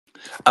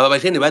aba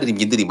bajene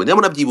baririmbye indirimbo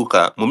nyamara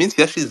nabyibuka mu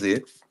minsi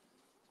yashize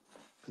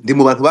ndi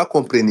mu bantu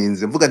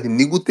bakompreninze mvuga nti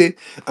ni gute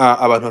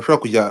abantu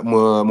bashobora kujya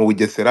mu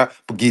Bugesera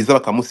Bwiza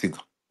bakamusiga.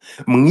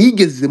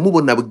 Mwigeze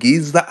mubona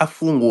Bwiza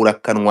afungura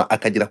akanwa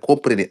akagira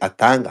komprene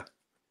atanga?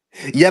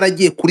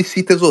 Yaragiye kuri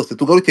site zose,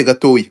 tugaruke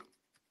gatoya.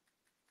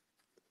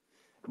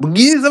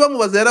 Bwiza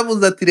bamubaza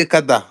yaravuze ati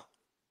reka da,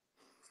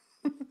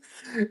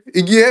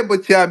 igihembo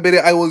cya mbere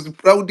I was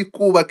proud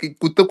kubaka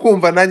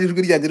kumva nanjye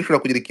ijwi ryanjye rishobora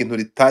kugira ikintu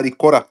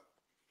ritarikora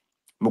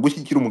mu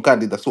gushyigikira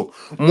umukandida. So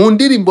mu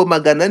ndirimbo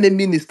 400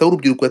 minisita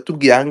w'urubyiruko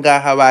yatubwiye aha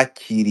ngaha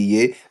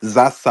bakiriye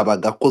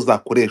zasabaga ko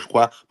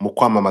zakoreshwa mu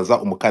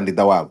kwamamaza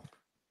umukandida wabo,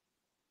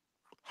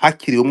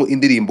 hakiriwemo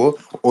indirimbo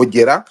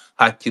Ogera,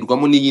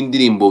 hakirwamo n'iyi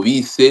ndirimbo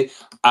bise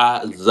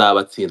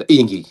Azabatsinda.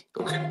 Iyi ngiyi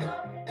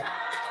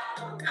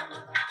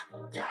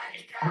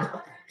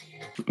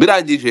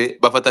birangije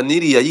bafata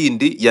n'iriya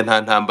yindi ya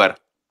Ndandambara.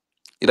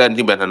 Iriya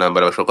ndirimbo ya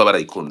Ndandambara bashobora kuba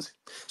barayikunze.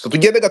 So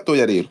tugende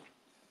gatoya rero.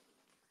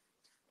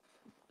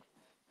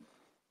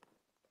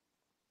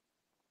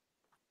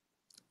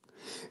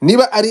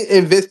 Niba ari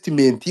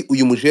investment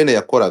uyu mujene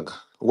yakoraga,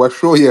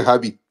 washoye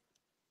habi,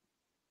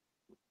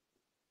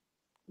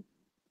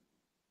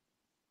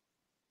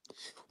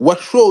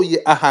 washoye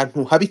ahantu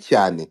habi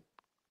cyane.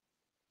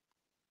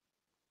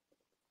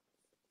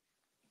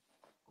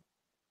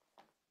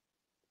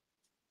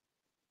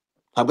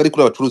 Ntabwo ari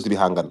kuri abacuruzi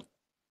ibihangano.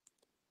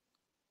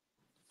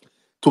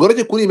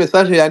 Tugaruke kuri iyi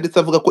message yanditse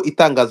avuga ko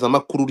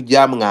itangazamakuru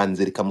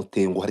ryamwanze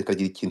rikamutenguha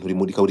rikagira ikintu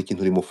rimurika buri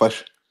kintu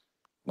rimufasha.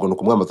 Ngo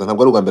nuko mwamaza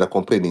ntabwo ari ugambira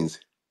complainings.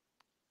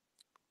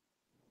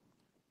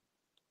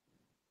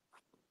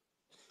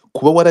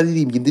 Kuba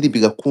wararirimbye indirimbo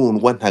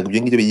igakundwa ntabwo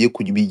ibyo ngibyo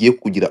bigiye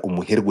kugira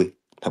umuherwe,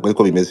 ntabwo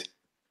ariko bimeze.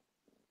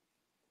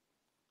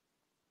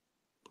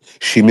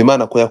 Shima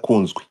Imana ko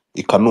yakunzwe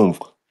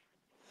ikanumvwa.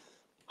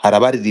 Hari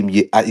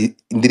abaririmbye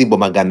indirimbo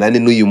 400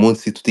 n'uyu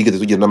munsi tutigeze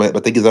tugira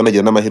bategeze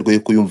banagira n'amahirwe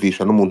yo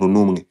kuyumvisha n'umuntu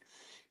n'umwe.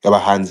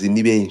 Abahanzi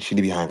ni benshi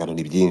n'ibihangano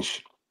ni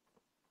byinshi.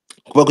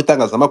 Kuba ko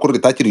itangazamakuru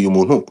ritakiriye uyu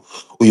muntu,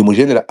 uyu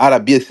mujenera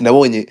RBS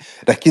nabonye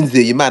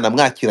rakinzeye Imana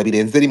mwakira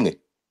birenze rimwe.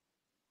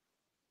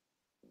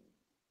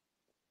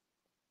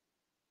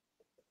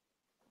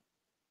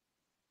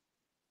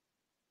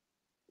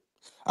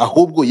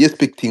 Ahubwo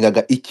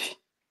yespectingaga iki?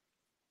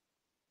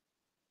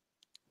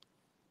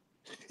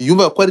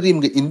 Yumva ko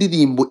aririmbwe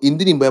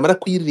indirimbo yamara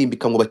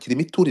kuyiririmbika ngo bakira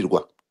imiturirwa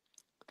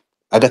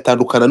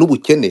agatandukana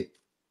n'ubukene.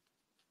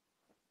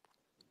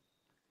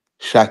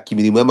 Shaka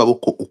imirimo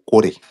y'amaboko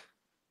ukore.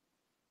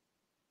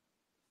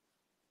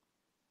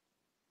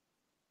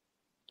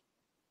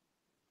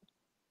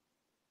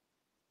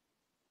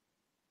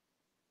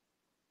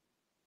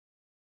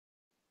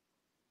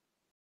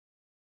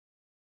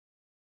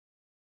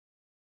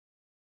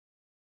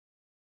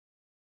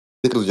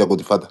 Tekerezo ya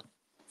Godfather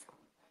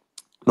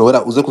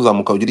nowera uze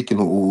kuzamuka ugira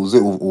ikintu uze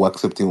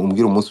accepting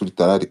umbwira umunsi uri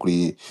tarari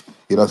kuri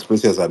ira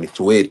space ya za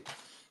mituweli,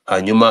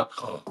 hanyuma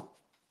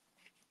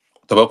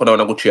utabako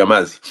nabona guciye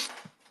amazi.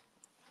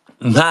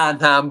 Nta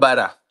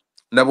ntambara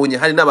nabonye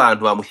hari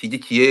n'abantu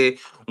bamushyigikiye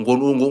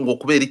ngo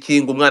kubera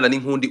iki ngo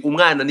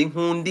umwana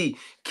n'inkundi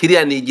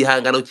kiriya ni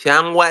igihangano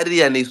cyangwa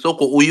ririya ni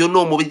isoko. Uyu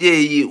no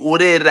umubyeyi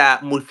urera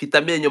mufite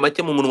amenyo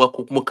make mu munwa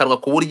mu kanwa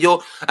ku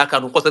buryo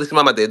akantu kose ari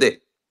sima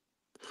amadede.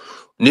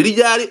 Ni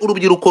ryari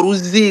urubyiruko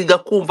ruziga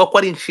kumva ko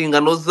ari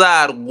inshingano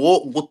zarwo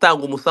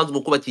gutanga umusanzu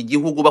mu kubaka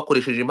igihugu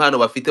bakoresheje impano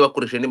bafite,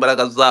 bakoresheje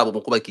n'imbaraga zabo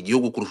mu kubaka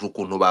igihugu kurusha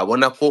ukuntu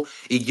babona ko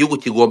igihugu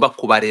kigomba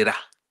kubarera.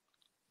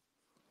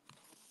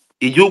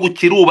 Igihugu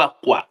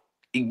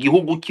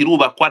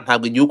kirubakwa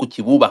ntabwo igihugu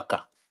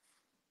kibubaka.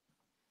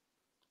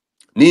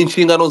 Ni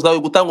inshingano zawe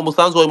gutanga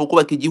umusanzu wawe mu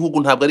kubaka igihugu,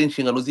 ntabwo ari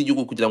inshingano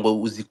z'igihugu kugira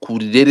ngo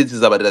uzikurire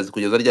zizabarera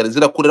zikugeza ryari.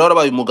 Zirakurera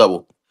warabaye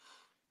umugabo.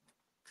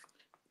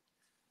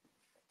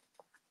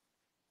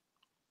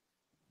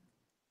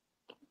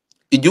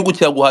 Igihugu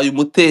cyaguhaye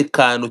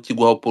umutekano,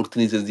 kiguha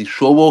opportunities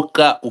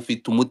zishoboka,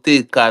 ufite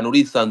umutekano,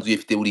 urisanzuye,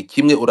 ufite buri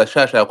kimwe,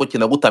 urashashaka ko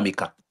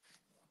kinagutamika.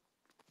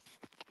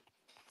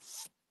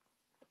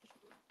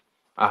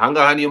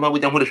 Ahangaha niyo mpamvu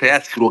ujya nkoresha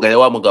ya siroga ya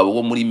wa mugabo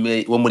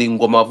wo muri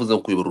Ngoma wavuze ko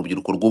kuyobora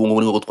urubyiruko rw'ubu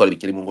ngubu niko gutwara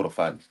ibikeri mu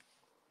ngorofani.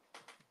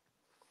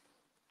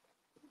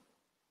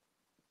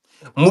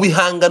 Mu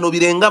bihangano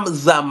birenga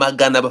za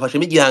 100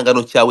 bafashemo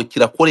igihangano cyawe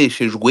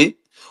kirakoreshejwe,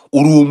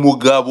 uri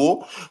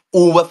umugabo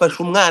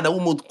ubafasha umwana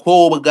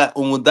w'umukobwa,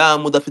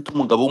 umudamu udafite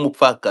umugabo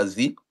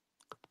w'umupfakazi,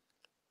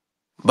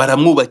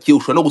 baramwubakiye.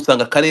 Ushobora no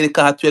gusanga akarere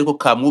kahatuye ariko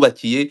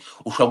kamwubakiye.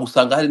 Ushobora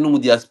gusanga hari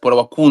n'umudiaspora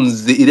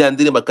wakunze iriya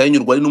ndirimbo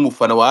akayinyurwa ari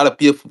n'umufana wa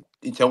RPF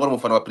cyangwa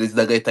n'umufana wa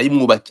president agahita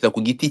yimwubakira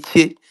ku giti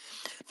cye.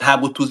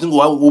 Ntabwo tuzi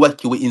ngo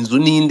wubakiwe inzu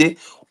ninde,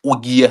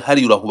 ugiye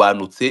hari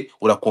urahubanutse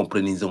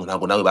urakompreninze ngo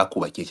ntabwo nawe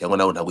bakubakiye cyangwa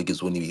nawe ntabwo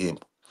wigeze ubona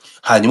ibihembo.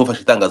 Hanyuma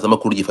ufashe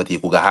itangazamakuru gifatiye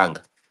ku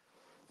gahanga,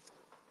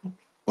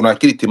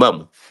 unakira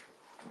itimamu.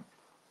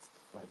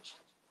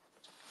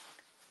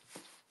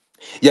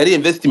 Yari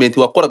investment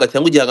wakoraga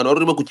cyangwa igihangano wari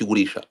urimo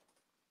kukigurisha?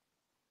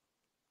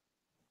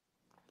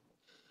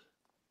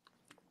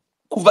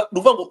 Kuva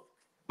ruva ngo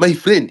my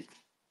friend,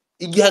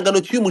 igihangano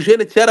cy'uyu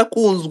mujene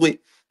cyarakunzwe.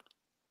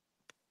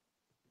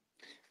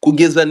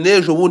 kugeza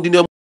n'ejo bundi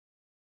niyo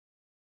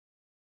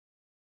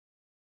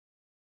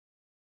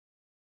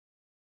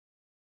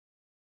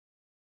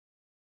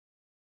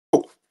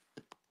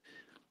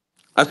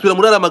asubira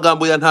muri ara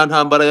magambo ya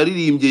Ndandambara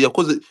yaririmbye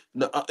yakoze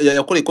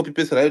yakoreye copy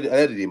paste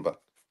ayaririmba.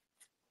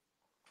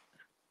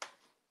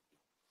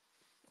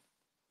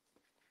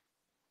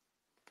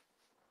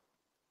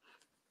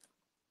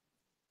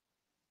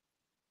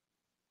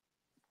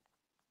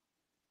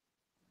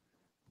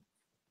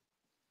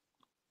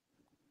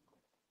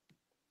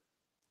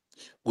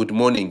 Good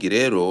morning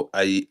rero,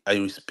 I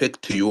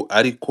respect you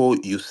ariko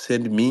you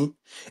send me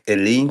a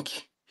link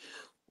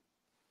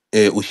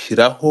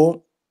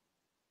ushyiraho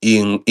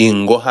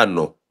ingo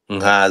hano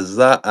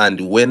nkaza,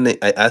 and when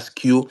I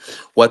ask you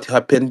what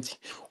happened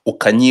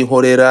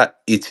ukanyihorera,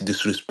 it's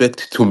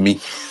disrespect to me.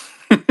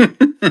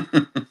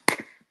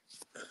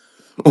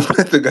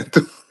 Ufite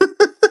gato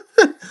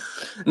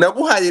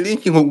naguhaye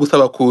link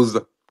nkugusaba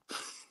kuza,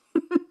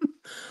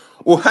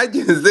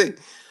 uhageze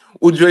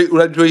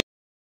urajoy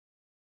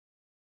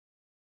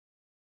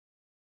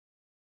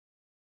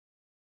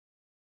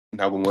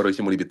ntabwo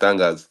mworoshye muri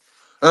bitangaza.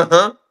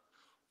 Aha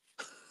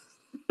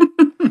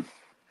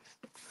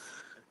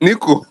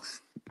niko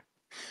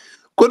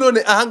ko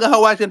none ahangaha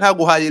waje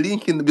ntaguhaye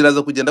link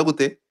biraza kugenda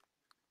gute?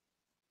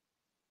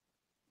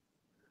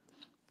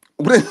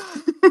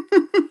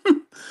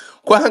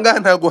 Ko ahangaha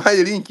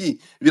ntaguhaye link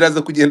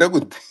biraza kugenda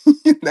gute?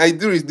 I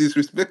do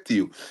disrespect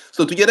you.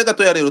 So tugende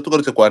gatoya rero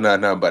tugarutse kwa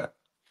Ndandambara.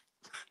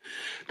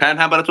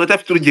 Ndandambara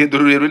turacyafite urugendo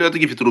rurerure, niba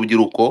tugifite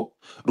urubyiruko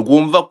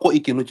rwumva ko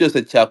ikintu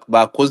cyose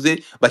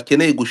bakoze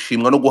bakeneye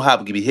gushimwa no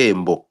guhabwa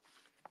ibihembo.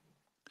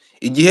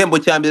 Igihembo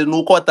cya mbere ni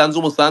uko watanze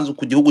umusanzu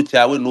ku gihugu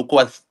cyawe, ni uko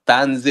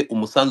watanze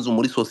umusanzu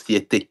muri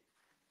sosiyete,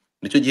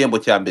 nicyo gihembo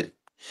cya mbere.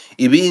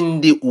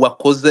 Ibindi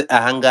wakoze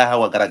ahangaha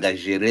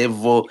wagaragaje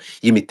level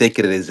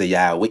y'imitekerereze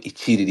yawe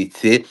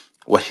iciriritse,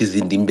 washyize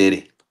indi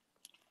imbere.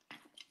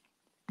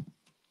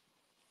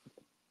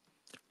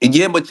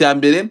 Igihembo cya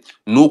mbere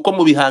ni uko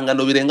mu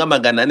bihangano birenga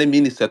 400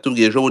 minisitiri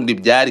yatubwiye ejo bundi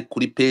byari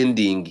kuri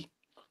pending,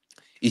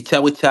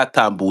 icyawe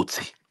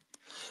cyatambutse.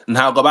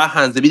 Ntabwo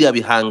abahanze biriya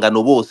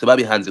bihangano bose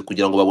babihanze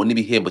kugira ngo babone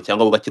ibihembo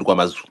cyangwa bubakirwa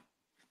amazu.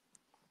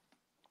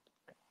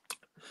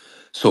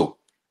 So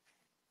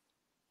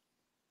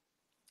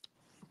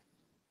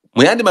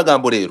mu yandi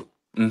magambo rero,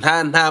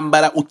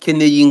 Ndandambara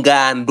ukeneye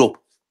ingando,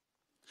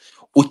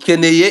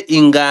 ukeneye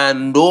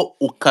ingando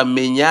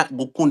ukamenya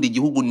gukunda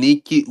igihugu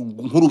niki,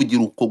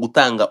 nk'urubyiruko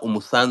gutanga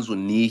umusanzu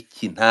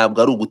niki,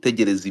 ntabwo ari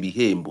ugutegereza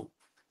ibihembo,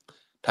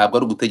 ntabwo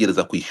ari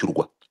ugutegereza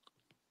kwishyurwa.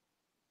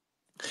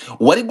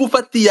 Wari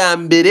gufata iya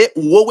mbere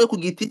wowe ku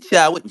giti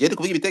cyawe. Ngiye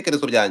kuvuga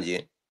ibitekerezo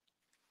byanjye,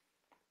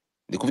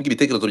 ndi kuvuga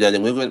ibitekerezo byanjye,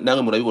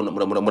 namwe murabibona,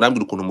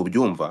 murambwira ukuntu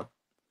mubyumva.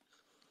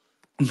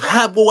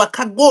 Ntabwo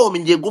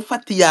wakagombye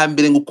gufata iya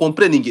mbere ngo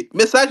complain.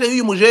 Message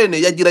y'uyu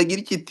mujene yagiraga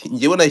ikiti,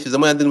 ngiyewe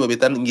nayishyizemo yandi nimo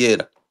beta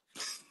ngera.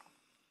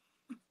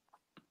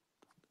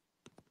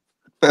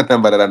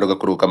 Ndandambara randoga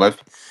kuruka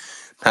amafi.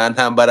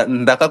 Ndandambara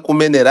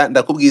ndakakumenera,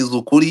 ndakubwiza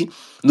ukuri,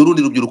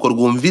 n'urundi rubyiruko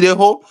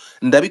rwumvireho,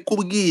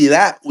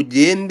 ndabikubwira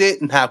ugende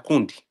nta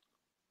kundi.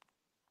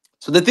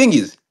 So the thing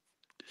is,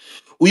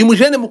 uyu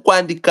mujene mu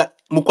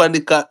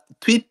kwandika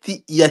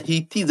tweet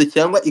yahitize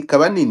cyangwa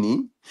ikaba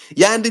nini,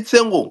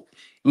 yanditse ngo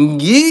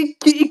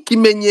ngiki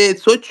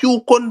ikimenyetso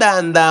cy'uko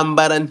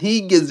Ndandambara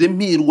ntigeze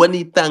mpirwa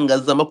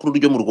n'itangazamakuru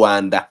ryo mu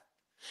Rwanda.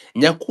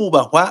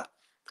 Nyakubahwa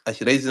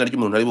ashyiraho izina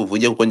ry'umuntu ari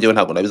buvuge, kuko njyewe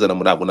ntabwo nabizana,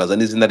 ntabwo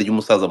nazana izina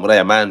ry'umusaza muri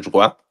aya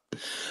manjwa.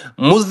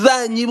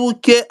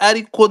 Muzanyibuke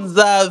ariko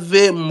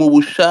nzave mu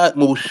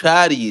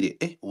busharire.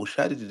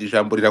 Ubusharire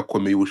ijambo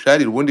rirakomeye.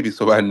 Ubusharire ubundi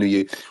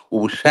bisobanuye,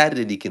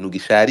 ubusharire ni ikintu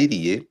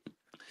gishaririye.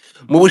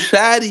 Mu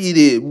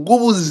busharire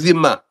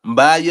bw'ubuzima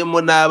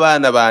mbayemo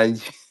n'abana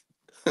banjye.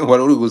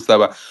 Wari uri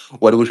gusaba,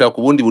 wari gushaka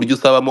ubundi buryo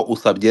usabamo,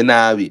 usabye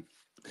nabi.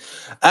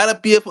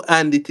 RPF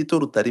and Tito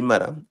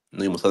Rutarimara,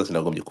 n'uyu musaza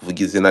sinagombye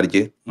kuvuga izina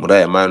rye muri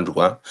aya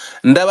manjwa,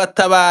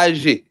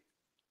 ndabatabaje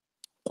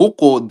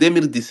kuko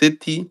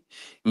 2017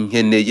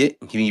 nkeneye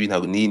nk'ibi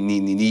ntabwo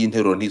ni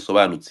interuro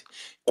ntisobanutse.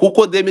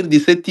 Kuko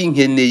 2017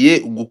 nkeneye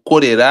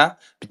gukorera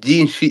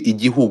byinshi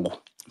igihugu,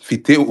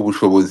 mfite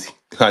ubushobozi.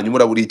 Hanyuma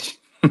urabura iki?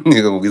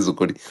 Niga nkubwiza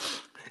ukuri,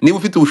 niba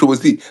ufite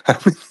ubushobozi.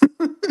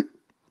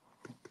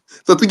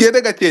 So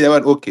tugende gakeya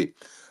abantu. Okay,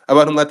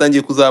 abantu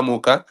mwatangiye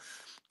kuzamuka,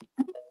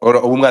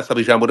 ubu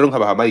mwasaba ijambo rero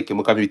nkabaha mike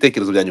mukaba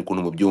ibitekerezo byanyu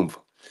ukuntu mubyumva,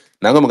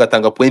 namwe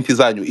mugatanga point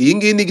zanyu. Iyi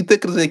ngiyi ni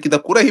igitekerezo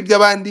kidakuraho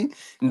iby'abandi,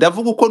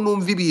 ndavuga uko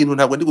numva ibintu,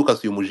 ntabwo ndi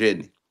gukasa uyu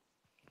mujene.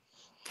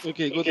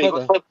 Okay, good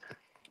father.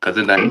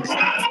 Kaze ndani.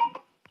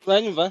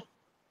 Uranyumva?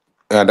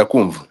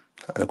 Ndakumva.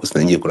 Ariko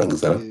sinangiye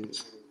kurangiza.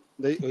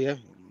 Oya,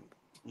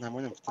 nta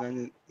mwanya mfite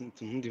nanjye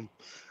ndimo.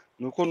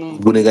 Nuko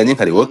numva Guneganye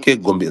nkari. Okay,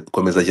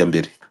 komeza jya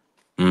mbere.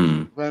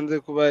 banze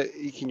kuba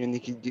ikinyoni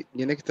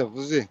kigenda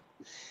kitavuze.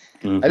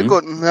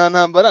 Ariko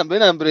Ndandambara mbere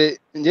na mbere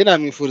njye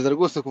namwifuriza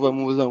rwose kuva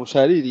mu buzima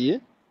bushaririye,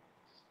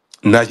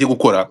 ntacyo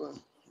gukora.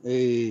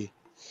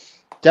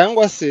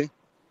 Cyangwa se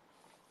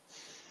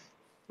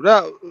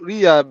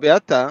uriya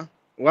Beata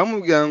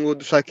wamubwira ngo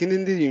dushaka indi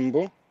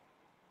ndirimbo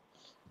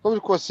ko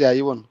buri kose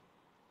yayibona.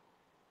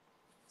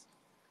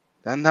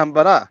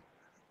 Ndandambara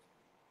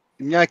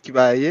imyaka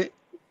ibaye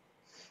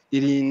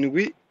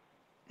 7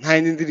 nta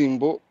yindi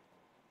ndirimbo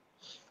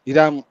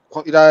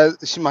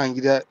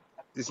irashimangira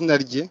izina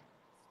rye,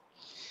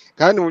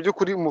 kandi mu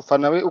by'ukuri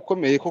umufana we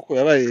ukomeye koko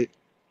yabaye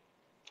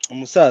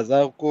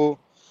umusaza, kuko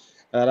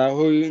hari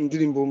aho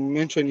indirimbo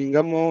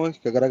mentioningamo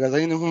ikagaragaza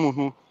nyine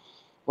nk'umuntu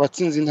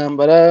watsinze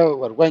intambara,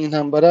 warwanya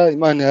intambara,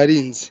 Imana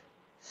yarinze.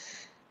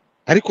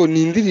 Ariko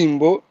ni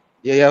indirimbo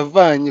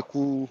yavanye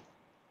ku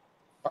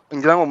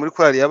ngira ngo muri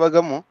korali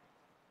yabagamo,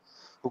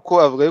 kuko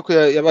avuga yuko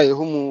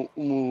yabayeho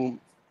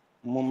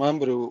mu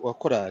mambure wa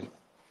korali.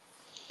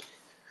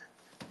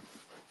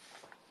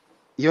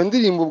 Iyo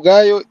ndirimbo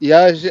ubwayo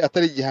yaje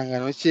atari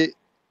igihangano cye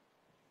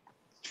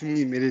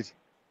cy'umwimerere,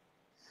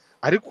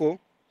 ariko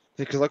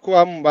tekereza ko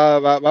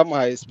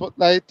bamuhaye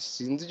spotlight,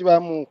 sinzi ibyo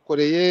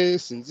bamukoreye,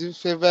 sinzi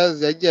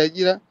favors yagiye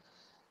agira,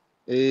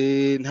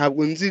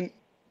 ntabwo nzi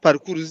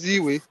parcours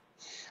ziwe,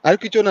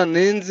 ariko icyo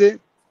nanenze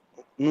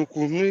ni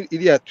ukuntu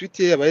iriya tweet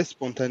ye yabaye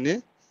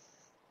spontane.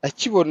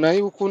 Akibona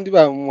yuko undi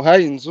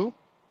bamuhaye inzu,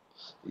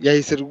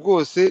 yahise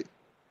rwose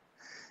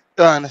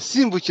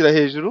anasimbukira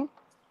hejuru,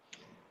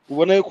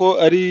 ubona yuko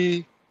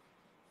ari,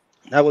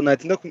 ntabwo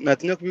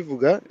natinda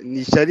kubivuga, ni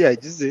ishyari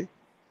yagize.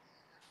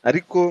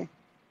 Ariko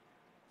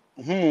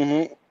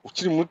nk'umuntu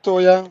ukiri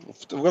mutoya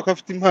uvuga ko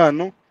afite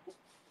impano,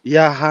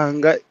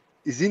 yahanga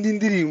izindi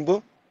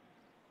ndirimbo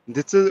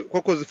ndetse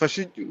koko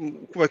zifasha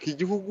kubaka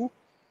igihugu,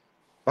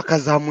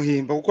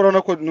 bakazamuhemba, kuko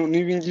urabona ko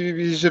n'ibi ngibi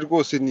bije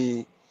rwose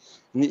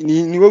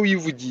niwe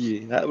wivugiye.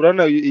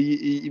 Urabona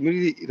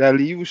muri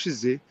rally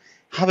y'ubushize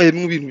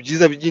habayemo ibintu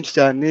byiza byinshi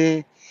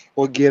cyane,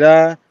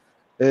 ogera,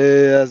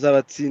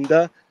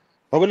 azabatsinda,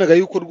 wabonaga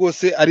yuko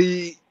rwose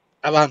ari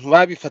abantu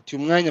babifatiye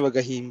umwanya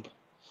bagahimba.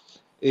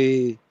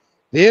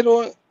 Rero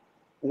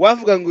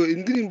wavuga ngo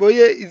indirimbo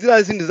ye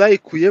izira zindi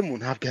zayikuyemo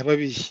ntabwo yaba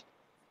bihe,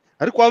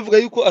 ariko wavuga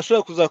yuko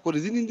ashobora kuzakora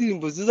izindi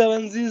ndirimbo zizaba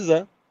nziza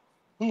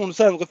nk'umuntu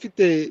usanzwe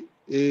afite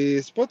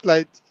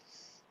spotlight,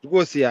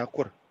 rwose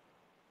yakora.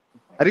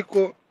 Ariko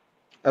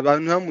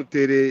abantu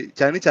bamutere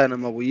cyane cyane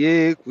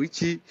amabuye ku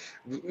iki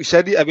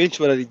ishyari, abenshi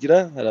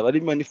bararigira, hari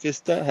abari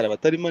manifesta, hari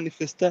abatari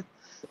manifesta,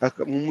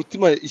 mu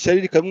mutima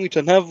ishyari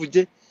rikamwica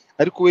ntavuge,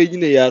 ariko we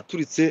nyine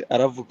yaturitse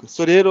aravuga.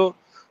 So rero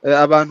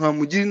abantu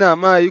bamugira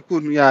inama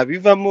y'ukuntu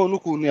yabivamo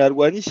n'ukuntu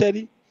yarwanya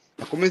ishyari,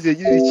 akomeze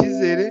yigirire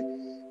icyizere,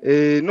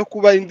 no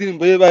kuba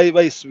indirimbo ye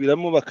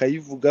bayisubiramo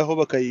bakayivugaho,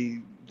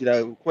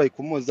 bakayigira ko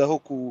bayikomozaho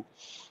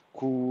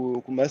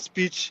ku ma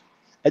speech,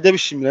 ajya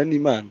bishimira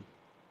n'Imana.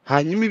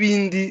 Hanyuma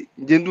ibindi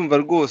nge ndumva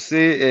rwose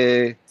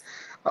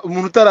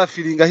umuntu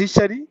utarafiringaho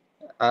ishyari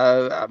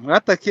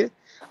amwatake,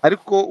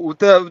 ariko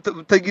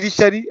utagira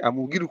ishyari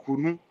amubwira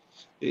ukuntu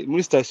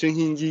muri station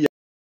nk'ingi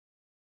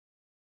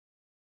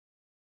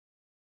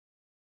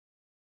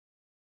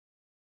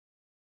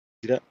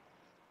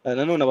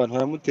nanone abantu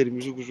baramutera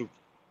imijugujugu.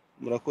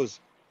 Murakoze.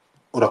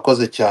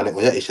 Urakoze cyane.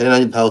 Oya ishyari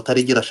nanjye ntawe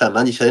utarigira sha,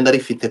 nanjye ishyari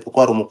ndarifite, kuko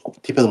hari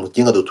umutipe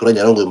umukinga duturanye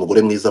yarongoye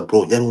umugore mwiza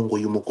bro,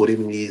 yarongoye umugore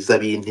mwiza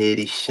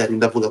bintera ishyari,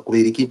 ndavuga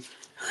kubera iki?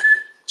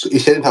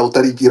 Ishyari ntawe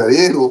utarigira.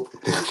 Rero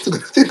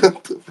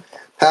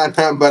nta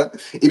ntambara.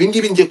 Ibi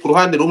ngibi ngiye ku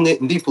ruhande rumwe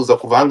ndifuza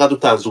kuvanga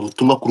dutanze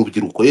ubutumwa ku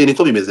rubyiruko.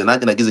 Niko bimeze,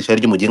 nanjye nagize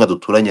ishyari ry'umuginga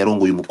duturanye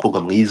yarongoye umukobwa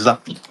mwiza,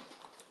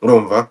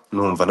 urumva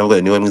numva nabwo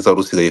niwe mwiza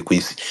wari usigaye ku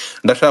isi.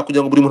 Ndashaka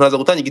kugira ngo buri muntu aza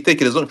gutanga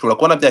igitekerezo, nshobora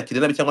kuba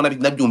nabyakiriye nabi cyangwa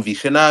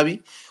nabyumvishe nabi,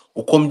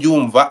 uko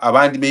mbyumva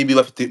abandi maybe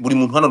bafite, buri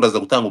muntu hano ndaza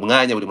gutanga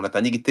umwanya, buri muntu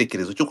atanga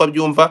igitekerezo cy'uko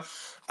abyumva,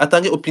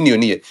 atange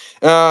opinion ye.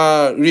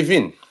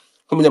 Rivin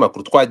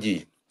nk'umunyamakuru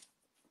twagiye.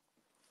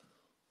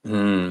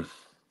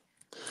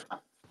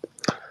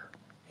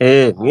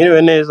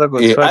 Mwiriwe neza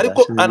Godfather.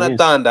 Ariko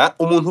anatanda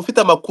umuntu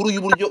ufite amakuru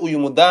y'uburyo uyu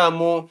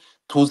mudamu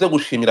tuze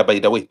gushimira, by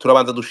the way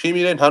turabanza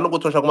dushimire, nta nubwo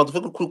turashaka kuma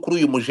tuvuge kuri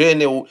uyu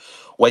mujene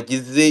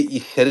wagize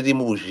ishyari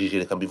ririmo ubujiji,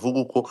 reka mbivuga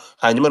uko,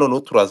 hanyuma noneho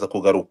turaza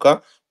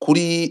kugaruka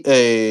kuri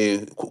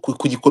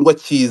ku gikorwa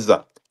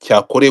cyiza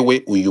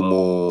cyakorewe uyu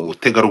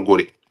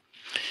mutegarugori.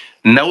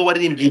 Nawe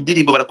waririmbye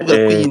indirimbo,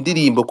 barakubwira ko iyi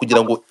ndirimbo,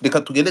 kugira ngo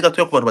reka tugende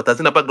gatoya ku bantu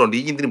batazi na background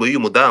y'iyi ndirimbo y'uyu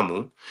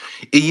mudamu.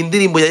 Iyi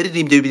ndirimbo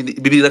yaririmbye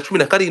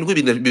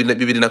 2017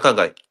 bibiri na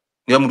kangahe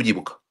niba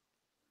mubyibuka?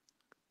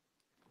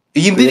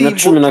 Iyi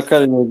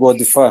ndirimbo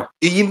Godfather,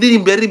 iyi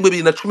ndirimbo yaririmbwe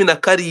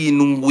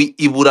 2017,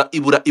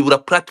 ibura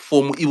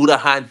platform, ibura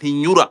ahantu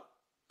inyura.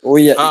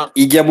 oya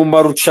ijya mu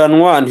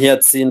marushanwa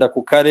ntiyatsinda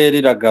ku karere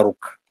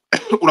iragaruka.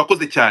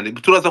 Urakoze cyane,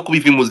 turaza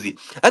kubiva imuzi.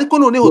 Ariko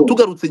noneho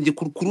tugarutse nge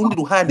ku rundi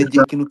ruhande, nge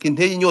ikintu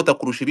kinteye inyota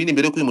kurusha ibindi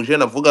mbere ko uyu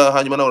mujene avuga,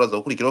 hanyuma nawe uraza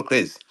gukurikiraho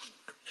Crazy.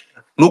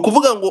 Ni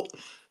ukuvuga ngo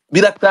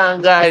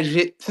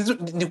biratangaje,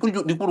 ni kuri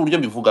uburyo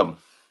mbivugamo.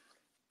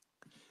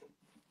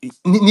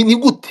 Ni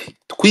gute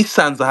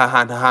twisanze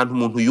aha hantu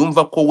umuntu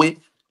yumva ko we,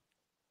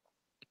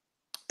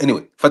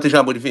 anyway fata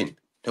ijambo Rivin,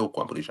 ntego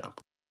kwambura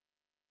ijambo.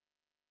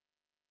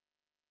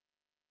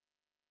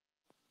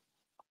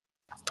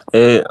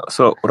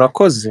 So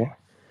urakoze.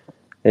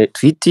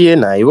 Twitiye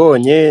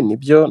nayibonye,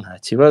 nibyo nta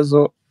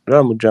kibazo.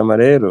 Uriya mujama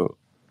rero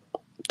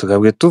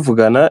tugabwe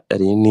tuvugana,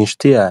 ari ni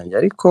inshuti yanjye,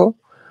 ariko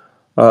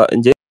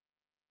Njye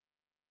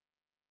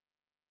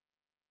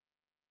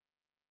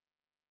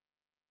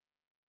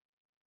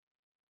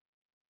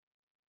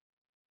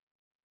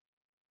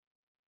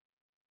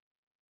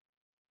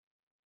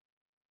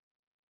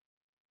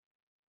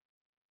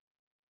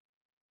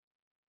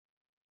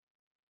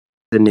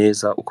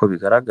neza uko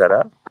bigaragara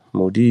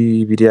muri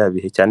biriya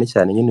bihe cyane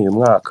cyane nyine uyu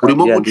mwaka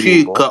urimo iriya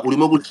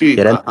ndirimbo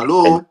gucika halo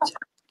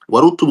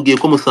wari utubwiye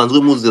ko musanzwe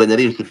muziranye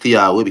ari inshuti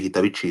yawe bihita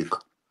bicika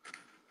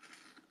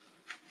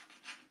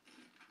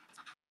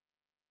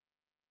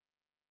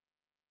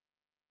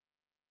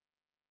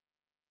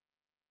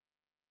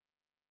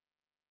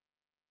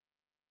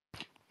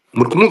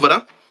muri kumwumva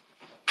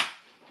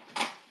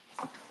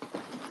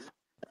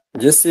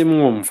njye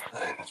simwumva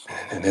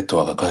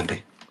network kandi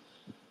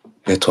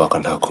network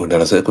ntakunda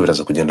araza ko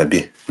biraza kugenda bi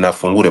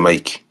nafungure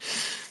mic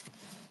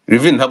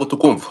Rivin ntabwo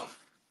tukumva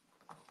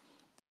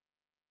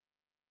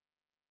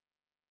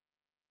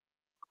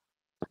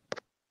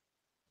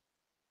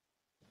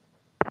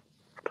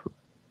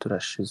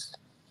turashize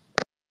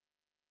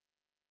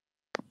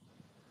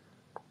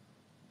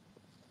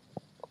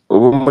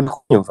ubu muri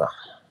kunyumva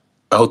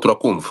aho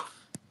turakumva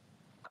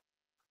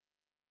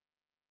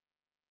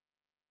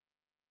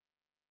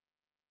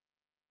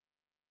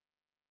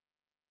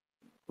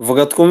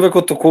vuga twumve ko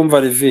tukumva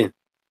Rivi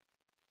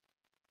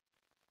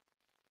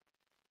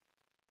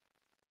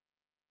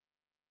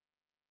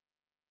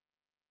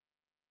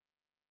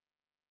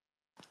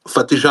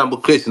fata ijambo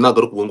Chris ntabwo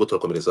ari kubungo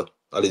turakomereza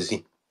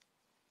allez-y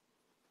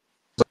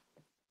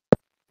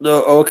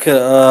okay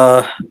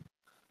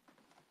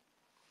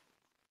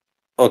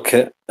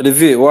okay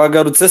Rivi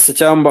wagarutse se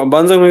cyangwa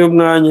mbanze nk'uyu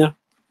mwanya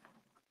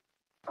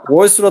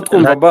wowe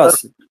uratwumva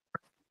basi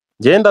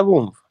genda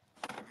bumva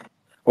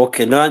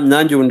okay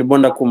nanjye undi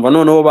mbona kumva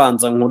noneho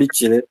banza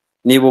nkurikire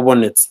niba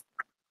ubonetse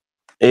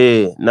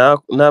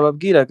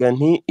nababwiraga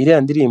nti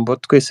iriya ndirimbo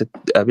twese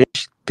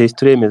abenshi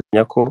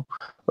turemezanya ko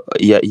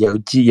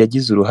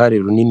yagize uruhare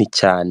runini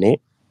cyane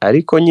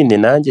ariko nyine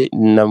nanjye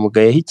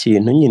namugayeho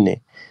ikintu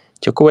nyine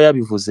cyo kuba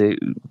yabivuze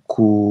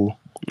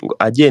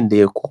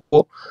agendeye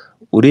kuko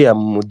uriya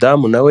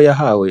mudamu nawe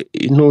yahawe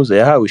intuza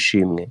yahawe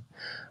ishimwe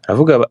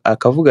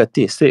akavuga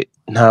ati se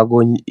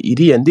ntago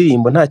iriya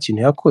ndirimbo nta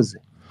kintu yakoze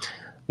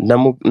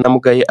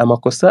namugaye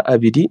amakosa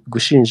abiri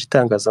gushinja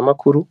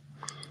itangazamakuru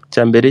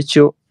cya mbere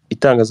cyo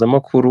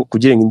itangazamakuru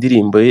kugira ngo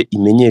indirimbo ye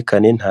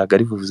imenyekane ntago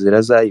ari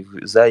vuvuzera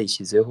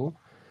zayishyizeho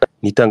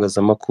ni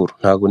itangazamakuru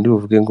ntago ndi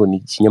buvuge ngo ni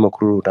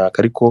ikinyamakuru runaka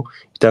ariko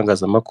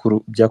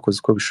itangazamakuru byakoze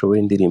uko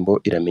bishoboye indirimbo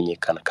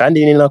iramenyekana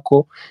kandi ni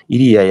nako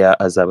iriya ya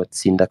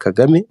Azabatsinda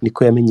Kagame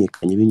niko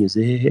yamenyekanye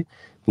binyuze hehe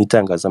mu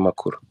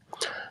itangazamakuru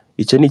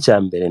icyo ni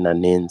icya mbere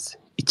nanenze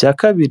icya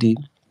kabiri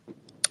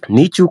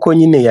ni icyuko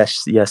nyine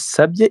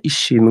yasabye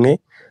ishimwe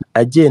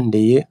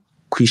agendeye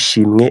ku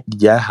ishimwe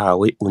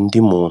ryahawe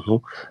undi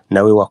muntu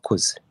nawe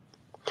wakoze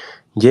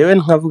njyewe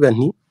nkavuga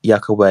nti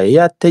yakabaye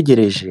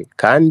yategereje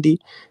kandi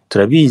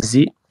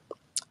turabizi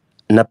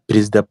na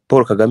Perezida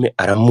Paul Kagame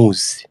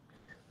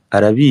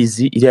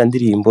arabizi iriya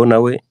ndirimbo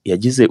nawe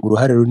yagize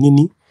uruhare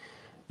runini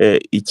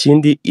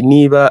ikindi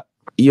niba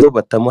iyo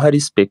batamuha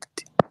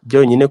respect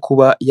byonyine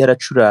kuba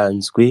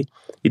yaracuranzwe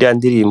iriya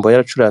ndirimbo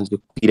yaracuranzwe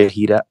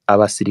kwirahira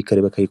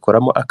abasirikare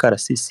bakayikoramo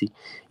akarasisi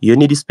iyo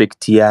ni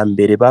respect ya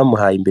mbere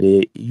bamuhaye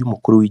imbere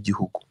y'umukuru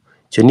w'igihugu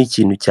icyo ni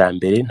ikintu cya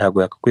mbere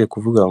ntago yakakwiye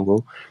kuvuga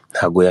ngo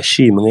ntago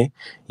yashimwe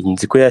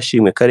nzi ko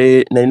yashimwe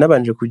kare nari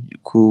nabanje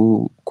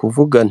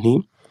kuvuga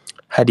nti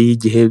hari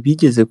igihe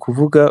bigeze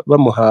kuvuga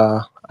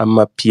bamuha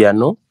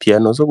amapiano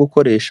zo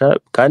gukoresha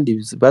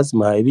kandi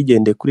bazimuhaye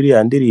bigendeye kuri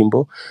iriya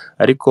ndirimbo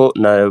ariko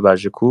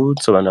nabaje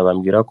kunsobanura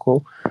bambwira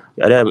ko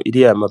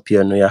iriya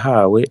mapiano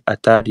yahawe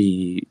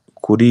atari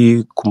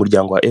ku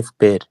muryango wa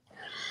FPR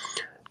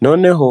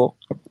noneho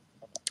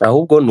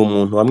ahubwo ni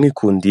umuntu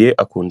wamwikundiye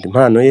akunda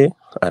impano ye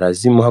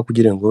arazimuha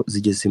kugira ngo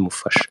zijye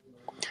zimufasha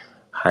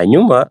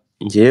hanyuma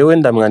njyewe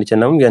ndamwandikira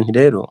namubwira nti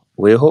rero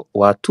weho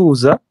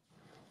watuza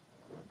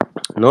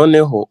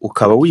noneho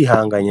ukaba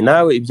wihanganye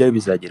nawe ibyawe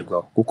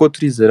bizagerwaho kuko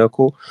turizera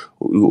ko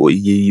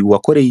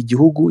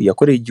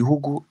yakoreye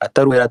igihugu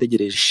atari we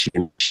yarategereje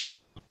ishimwe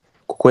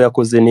kuko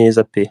yakoze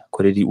neza pe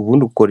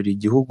ubundi ukorera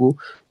igihugu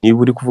niba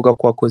uri kuvuga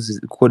ko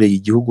wakoreye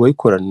igihugu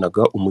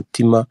wayikoranaga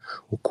umutima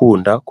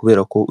ukunda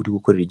kubera ko uri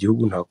gukorera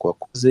igihugu ntabwo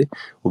wakoze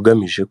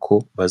ugamije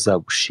ko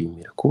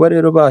bazagushimira kuba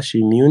rero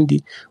bashimiye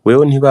undi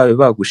wewe ntibabe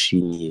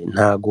bagushimiye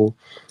ntago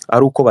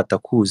ari uko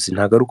batakuzi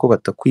ntago ari uko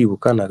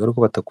batakwibuka ntago ari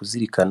uko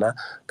batakuzirikana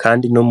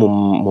kandi no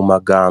mu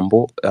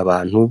magambo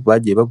abantu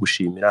bagiye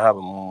bagushimira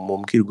haba mu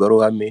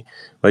mbwirwaruhame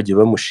bagiye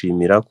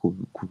bamushimira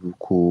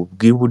ku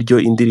bw'uburyo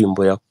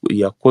indirimbo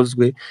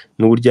yakozwe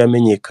n'uburyo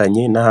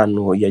yamenyekanye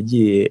n'ahantu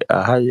yagiye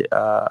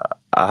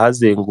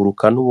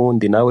ahazenguruka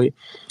n'ubundi nawe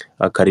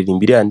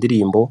akaririmba iriya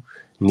ndirimbo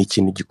ni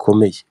ikintu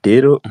gikomeye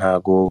rero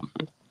ntago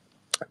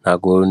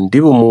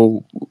ndi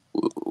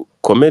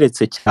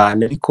bumukomeretse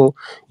cyane ariko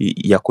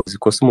yakoze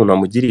ikosa umuntu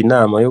amugiriye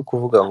inama yo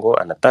kuvuga ngo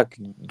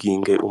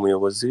anataginge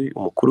umuyobozi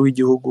umukuru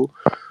w'igihugu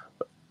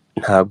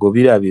ntago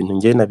biriya bintu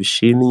njye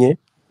nabishimye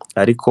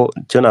ariko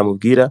icyo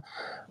namubwira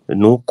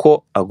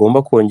nuko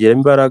agomba kongera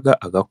imbaraga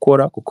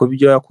agakora, kuko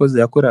ibyo yakoze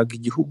yakoraga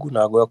igihugu,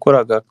 ntabwo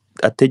yakoraga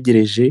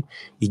ategereje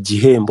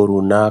igihembo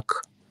runaka.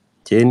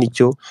 Njyewe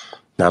nicyo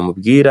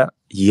namubwira,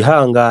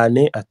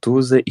 yihangane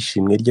atuze,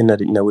 ishimwe rye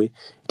nawe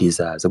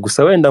rizaza.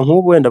 Gusa wenda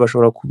nk'ubu wenda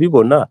bashobora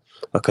kubibona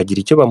bakagira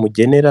icyo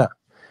bamugenera,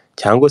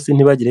 cyangwa se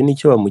ntibagire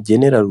n'icyo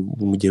bamugenera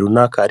mu gihe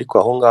runaka, ariko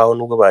aho ngaho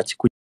nubwo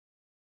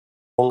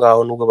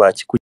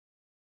bakikugira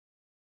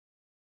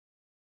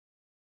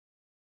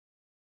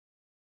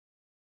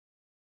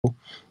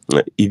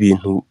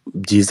ibintu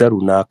byiza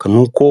runaka,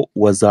 nuko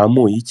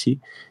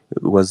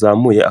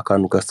wazamuye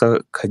akantu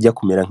kajya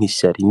kumera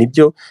nk'ishyari.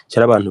 Nibyo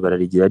cyari abantu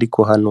bararigira, ariko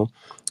hano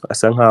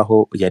asa nkaho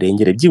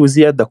yarengere,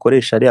 byibuze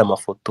yadakoresha ari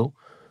amafoto,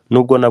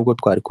 nubwo nabwo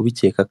twari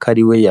kubikeka ko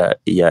ari we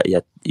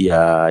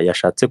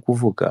yashatse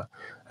kuvuga,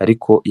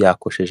 ariko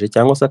yakosheje,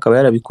 cyangwa se akaba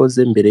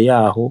yarabikoze mbere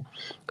yaho,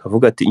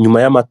 akavuga ati nyuma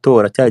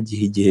y'amatora cya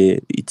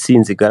gihe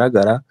intsinzi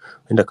igaragara,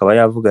 wenda akaba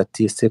yavuga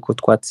ati ese ko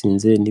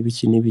twatsinze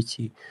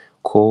n'ibiki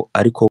ko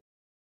ariko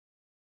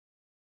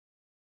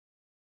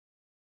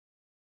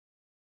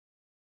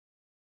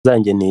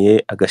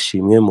zangeneye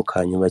agashimwe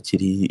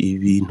mukanyubakira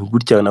ibintu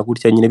gutya na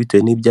gutya nyine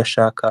bitewe n'ibyo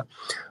ashaka,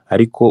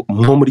 ariko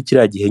nko muri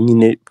kiriya gihe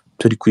nyine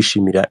turi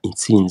kwishimira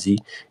intsinzi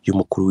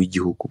y'umukuru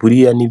w'igihugu.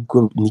 Buriya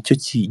nicyo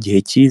gihe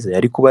cyiza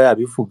yari kuba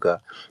yabivuga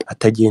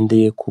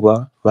atagendeye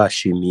kuba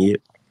bashimiye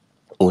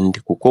undi,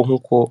 kuko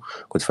nk'uko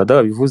Godfather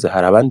babivuze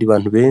hari abandi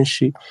bantu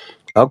benshi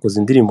bakoze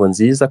indirimbo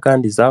nziza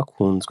kandi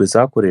zakunzwe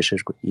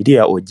zakoreshejwe.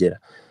 Iriya Ogera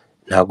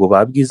ntabwo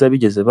babwiza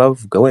bigeze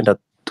bavuga, wenda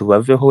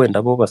tubaveho,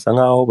 wenda bo basa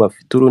nkaho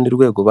bafite urundi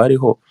rwego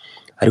bariho,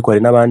 ariko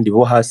hari n'abandi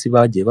bo hasi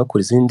bagiye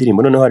bakora izindi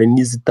ndirimbo, noneho hari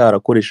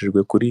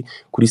n'izitarakoreshejwe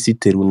kuri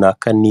site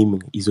runaka n'imwe.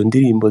 Izo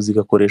ndirimbo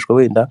zigakoreshwa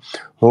wenda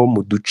nko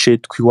mu duce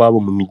tw'iwabo,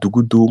 mu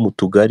midugudu, mu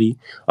tugari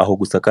aho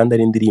gusa, kandi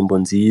ari indirimbo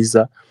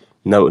nziza,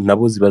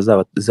 nabo ziba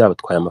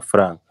zabatwaye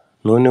amafaranga.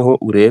 Noneho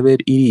urebe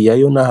iriya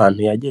yo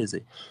n'ahantu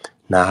yageze,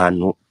 ni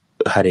ahantu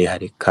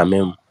harehare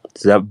kameme,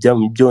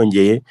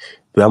 byongeye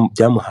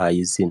byamuhaye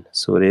izina.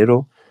 So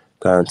rero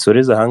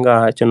nsoreza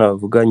ahangaha, icyo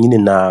navuga nyine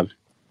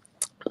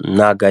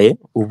nagaye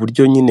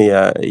uburyo nyine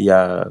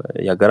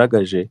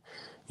yagaragaje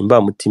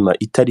imbamutima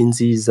itari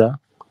nziza.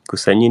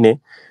 Gusa nyine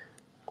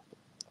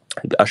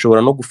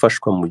ashobora no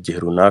gufashwa mu gihe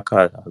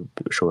runaka,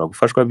 ashobora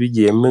gufashwa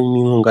bigiyemo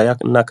inkunga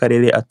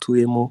n'akarere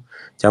atuyemo,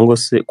 cyangwa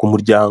se ku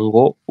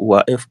muryango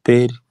wa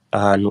FPR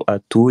ahantu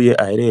atuye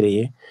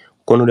aherereye,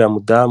 kuko n'uriya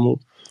mudamu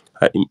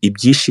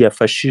ibyinshi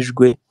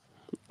yafashijwe,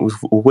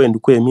 wenda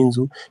ukuyemo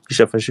inzu,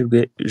 byinshi yafashijwe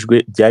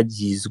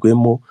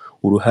byagizwemo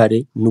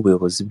uruhare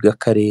n'ubuyobozi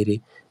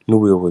bw'akarere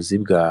n'ubuyobozi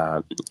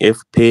bwa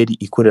FPR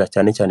ikorera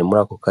cyane cyane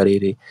muri ako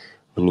karere,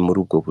 ni muri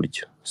ubwo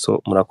buryo.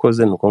 So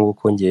murakoze, nuko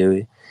nguko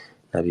ngewe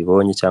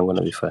nabibonye cyangwa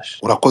nabifashe.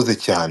 urakoze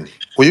cyane.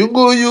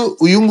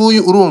 uyu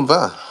nguyu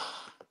urumva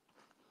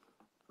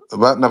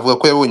navuga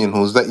ko yabonye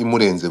ntuza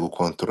imurenze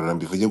gukontorora,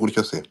 mbivuge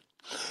gutyo se.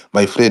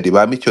 My friend,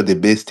 ba Mico the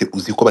best,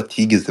 uzi ko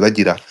batigeze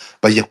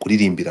bajya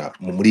kuririmbira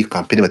muri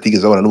campaign,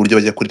 batigeze babona n'uburyo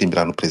bajya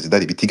kuririmbira ahantu perezida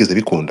ari, bitigeze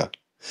bikunda.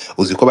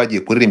 Uzi ko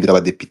bagiye kuririmbira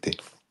abadepite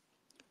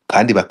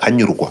kandi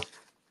bakanyurwa.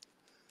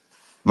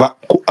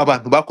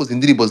 Abantu bakoze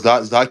indirimbo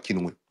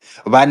zakinwe,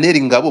 banera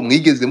ingabo,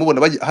 mwigeze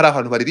mubona hari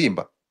ahantu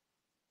baririmba?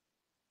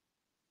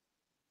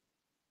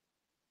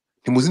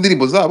 Ntimuzi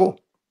indirimbo zabo?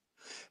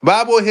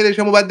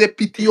 Babohereje mu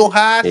badepite yo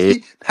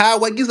hasi,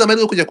 ntawe wagize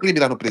amahirwe yo kujya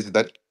kuririmbira ahantu perezida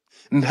ari,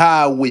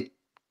 ntawe.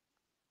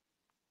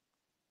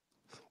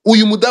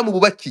 Uyu mudamu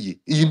bubakiye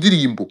iyi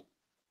ndirimbo,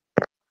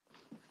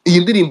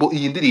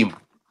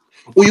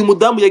 uyu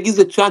mudamu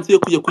yagize chance yo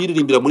kujya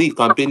kuyiririmbira muri iyi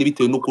campaign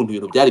bitewe n'ukuntu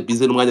ibintu byari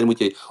bize n'umwanya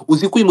muke.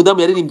 Uzi ko uyu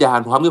mudamu yaririmbye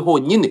ahantu hamwe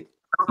honyine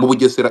mu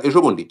Bugesera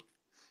ejo bundi,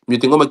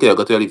 myite ngoma ke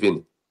gato ya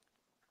Liveni,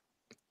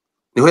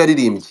 niho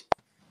yaririmbye.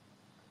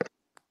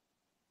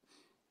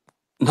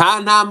 Nta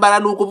ntambara,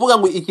 ni ukuvuga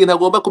ngo ikintu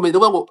agomba kumenya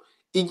ngo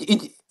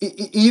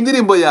iyi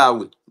ndirimbo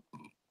yawe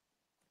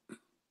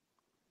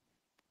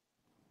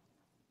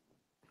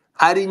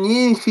hari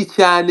nyinshi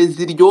cyane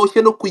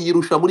ziryoshye no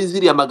kuyirusha muri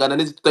ziriya magana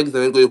ane tutagize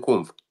amahirwe yo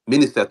kumva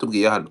minisitiri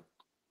yatubwiye hano,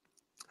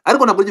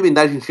 ariko ntabwo ibyo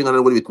bindaje inshingano,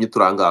 ntabwo bitumye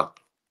turangaha.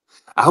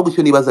 Ahubwo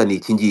icyo nibaza ni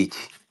iki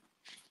ngiki,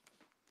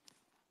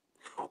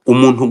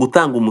 umuntu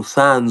gutanga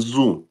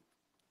umusanzu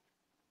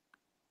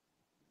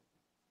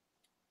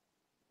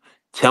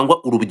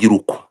cyangwa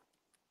urubyiruko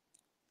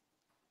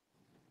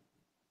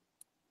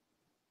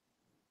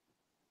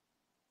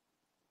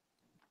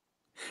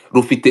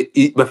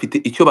bafite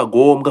icyo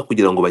bagombwa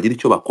kugira ngo bagire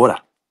icyo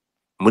bakora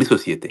muri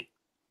sosiyete.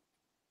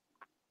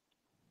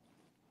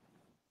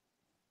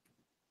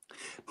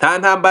 Nta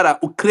ntambara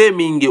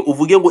ukreminge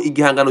uvuge ngo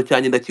igihangano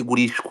cyanjye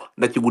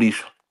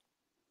ndakigurisha,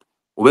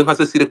 ube nka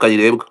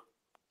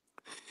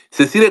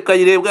Cecile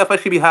Kayirebwa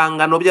yafashe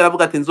ibihangano bye,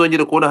 aravuga ati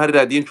nzongere kubona hari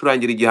radiyo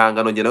incurangira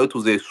igihangano, njye nawe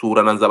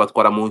tuzesurana,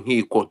 nzabatwara mu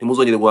nkiko,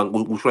 ntimuzongere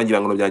gucurangira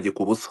ibihangano byanjye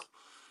ku busa.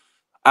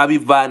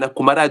 Abivana ku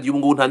maradiyo. Ubu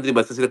ngubu nta ndirimbo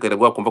ya Cecile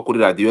Kayirebwa wakumva kuri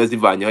radiyo,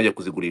 yazivanye hajya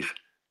kuzigurisha,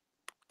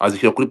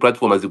 azishyira kuri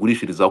platform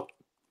azigurishirizaho.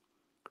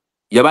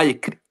 Yabaye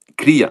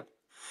clear.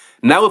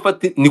 Nawe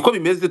fati niko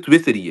bimeze,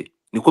 tubeseriye.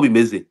 niko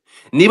bimeze.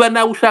 Niba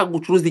nawe ushaka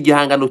gucuruza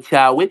igihangano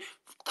cyawe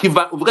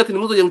kiva uvuga ati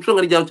nimuzongera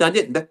gucuranga igihangano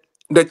cyanjye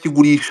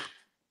ndakigurisha,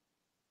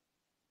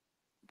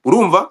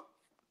 urumva,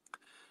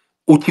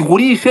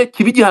 ukigurishe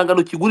kiba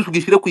igihangano kigurisha,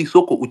 ugishyire ku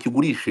isoko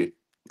ukigurishe.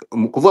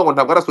 Kuvuga ngo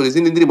ntabwo arasohora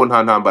izindi ndirimbo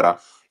nta ntambara,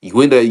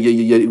 wenda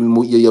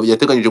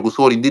yateganyije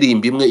gusohora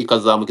indirimbo imwe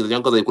ikazamukiza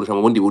cyangwa akazayikoresha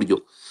mu bundi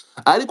buryo,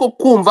 ariko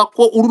kumva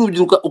ko uri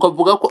urubyiruko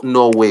ukavuga ko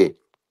no way,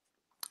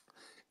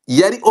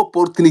 yari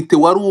opportunity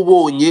wari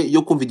ubonye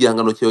yo kumva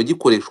igihangano cyawe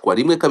gikoreshwa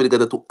rimwe kabiri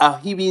gatatu,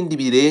 aho ibindi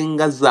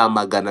birenga za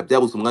magana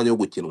byabuze umwanya wo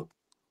gukinwa,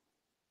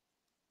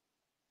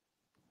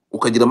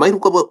 ukagira amahirwe.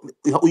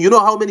 You know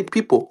how many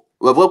people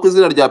bavuga ko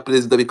izina rya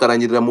perezida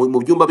bikarangirira mu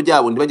byumba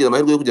byabo ntibagire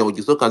amahirwe yo kugira ngo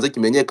gisokanze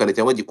kimenyekane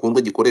cyangwa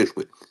gikundwe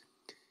gikoreshwe.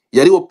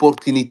 Yari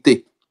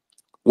opportunity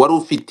wari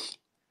ufite,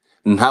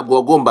 ntabwo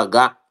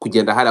wagombaga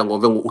kugenda hariya ngo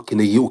ngo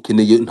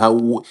ukeneye nta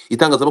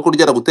itangazamakuru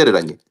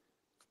ryaragutereranye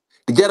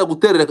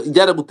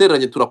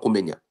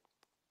turakumenya.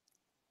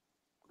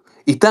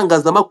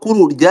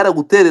 Itangazamakuru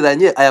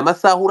ryaragutereranye, aya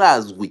masaha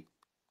urazwi.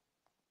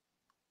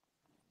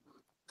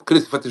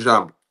 Chris fata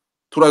ijambo,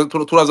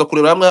 turaza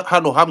kureba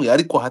hamwe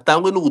ariko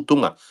hatangwe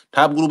n'ubutumwa.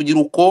 Ntabwo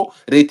urubyiruko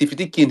leta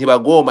ifite ikintu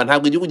ibagomba,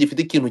 ntabwo igihugu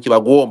gifite ikintu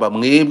kibagomba.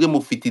 Mwebwe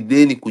mufite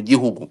ideni ku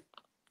gihugu,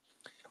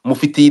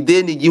 mufite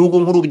ideni igihugu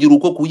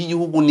nk'urubyiruko, ku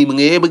igihugu ni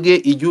mwebwe,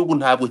 igihugu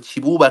ntabwo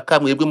kibubaka.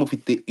 Mwebwe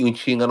mufite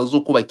inshingano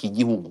zo kubaka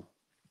igihugu,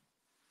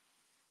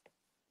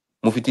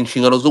 mufite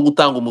inshingano zo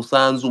gutanga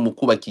umusanzu mu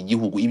kubaka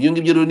igihugu. Ibyo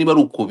ngibyo rero niba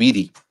ari uko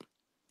biri,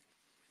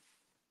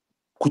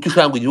 kuki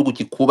ushanga igihugu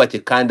kikubake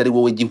kandi ari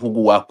wowe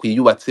gihugu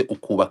wakwiyubatse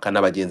ukubaka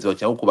n'abagenzi bawe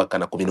cyangwa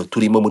ukubakana ku bintu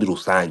turimo muri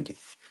rusange?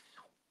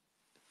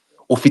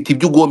 Ufite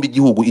ibyo ugomba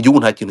igihugu, igihugu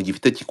nta kintu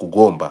gifite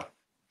kikugomba,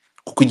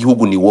 kuko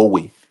igihugu ni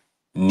wowe,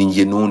 ni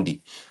njye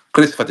n'undi.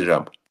 Chris fata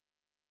ijambo.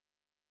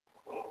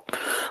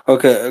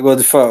 Okay,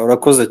 Godfa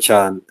urakoze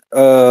cyane.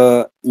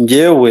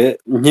 Ngewe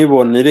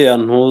nkibona iriya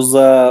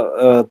ntuza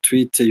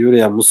tweet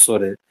y'uriya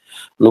musore,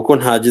 nuko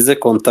ntagize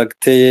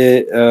contact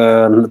ye,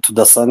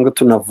 tudasanzwe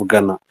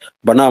tunavugana,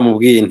 mba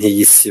namubwiye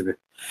ntiyisibe,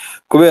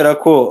 kubera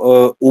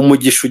ko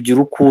umugisha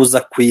ugira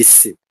ukuza ku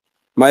isi.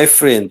 My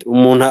friend,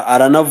 umuntu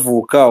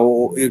aranavuka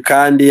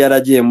kandi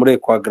yaragiye muri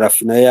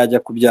ecography nayo yajya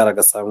kubyara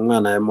agasanga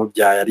umwana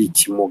yamubyaye ari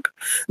ikimuga.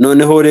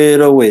 Noneho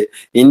rero we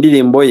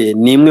indirimbo ye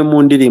ni imwe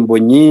mu ndirimbo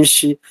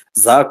nyinshi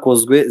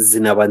zakozwe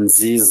zinaba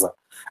nziza,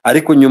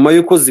 ariko nyuma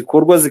yuko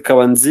zikorwa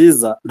zikaba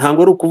nziza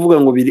ntabwo ari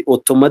ukuvuga ngo biri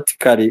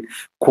automatically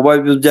kuba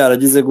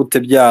byaragize gute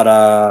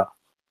byara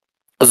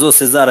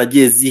zose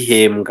zaragiye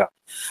zihembwa.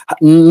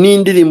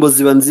 N'indirimbo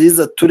ziba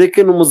nziza,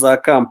 tureke no mu za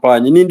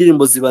kampanye,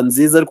 n'indirimbo ziba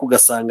nziza ariko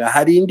ugasanga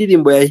hari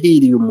indirimbo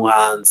yahiriye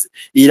umuhanzi,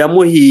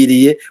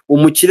 iramuhiriye,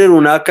 umukire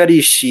runaka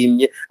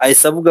arishimye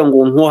ahise avuga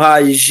ngo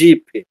nkuhaye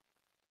ijipe.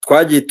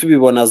 Twagiye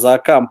tubibona za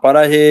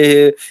Kampala,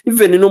 hehe,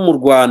 even no mu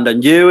Rwanda.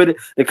 Ngewe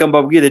reka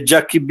mbabwire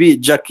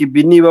Jackie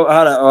B niba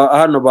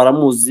hano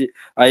baramuzi,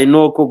 I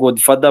know ko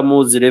Godfather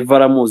muzi, Reva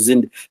aramuzi.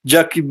 Ndi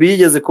Jackie B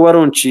yigeze kuba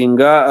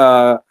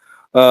ronshinga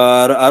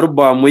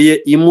album ye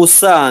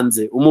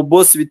imusanze,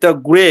 umubosi bita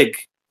Greg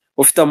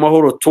ufite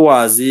amahoro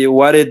tours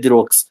wa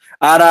Redrocks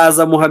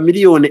araza muha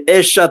miliyoni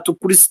 3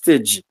 kuri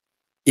stage.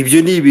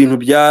 Ibyo ni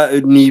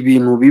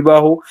ibintu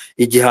bibaho,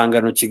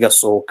 igihangano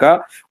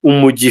kigasohoka.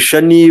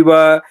 Umugisha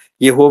niba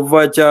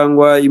Yehova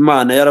cyangwa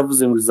Imana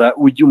yaravuze ngo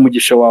ujye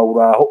umugisha wawe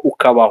uraho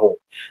ukabaho.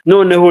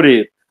 Noneho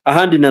rero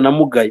ahandi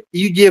nanamugaye,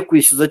 iyo ugiye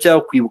kwishyuza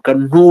cyangwa kwibuka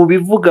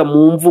ntubivuga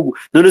mu mvugo.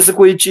 None se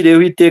ko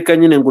yiciriyeho iteka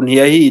nyine ngo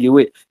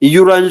ntiyahiriwe,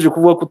 iyo urangije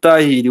kuvuga ko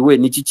utahiriwe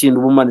niki kintu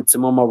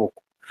ubumanitsemo amaboko?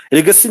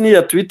 Erega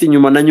siniya tweet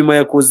inyuma na nyuma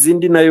yakoze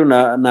indi nayo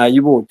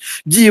nayibonye,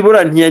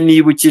 byibura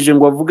ntiyanibukije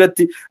ngo avuga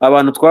ati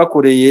abantu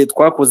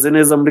twakoze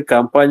neza muri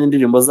kampanye,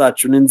 indirimbo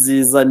zacu ni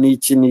nziza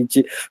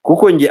niki.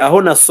 Kuko nge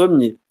aho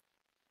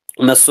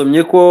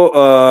nasomye ko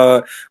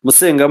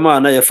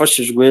Musengamana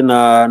yafashijwe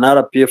na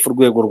RPF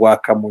urwego rwa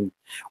Kamonyi.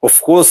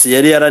 Of course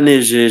yari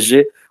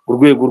yaranejeje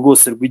urwego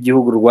rwose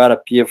rw'igihugu rwa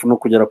RPF no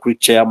kugera kuri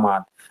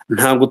chairman.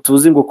 Ntabwo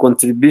tuzi ngo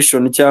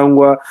contribution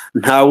cyangwa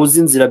ntawuzi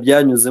inzira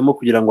byanyuzemo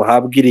kugira ngo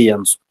habwe iriya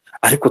nzu,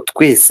 ariko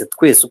twese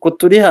uko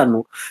turi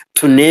hano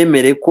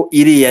tunemere ko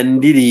iriya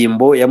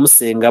ndirimbo ya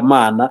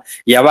Musengamana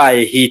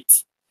yabaye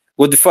hit.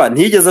 Godfa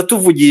ntiyigeze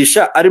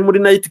atuvugisha ari muri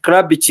night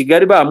club i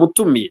Kigali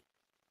bamutumiye,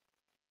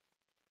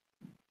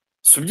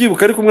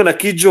 subyibuka ari kumwe na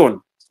Kijon.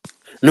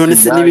 None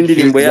se niba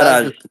indirimbo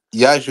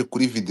yaje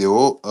kuri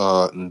video,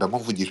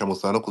 ndamuvugisha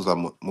musana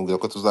kuzamubwira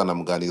ko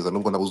tuzanamuganiriza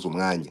nubwo nabuze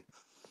umwanya.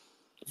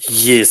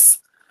 Yes,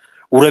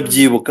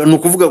 urabyibuka. Ni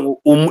ukuvuga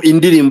ngo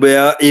indirimbo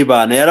ya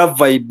Ebana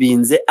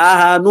yaravibinze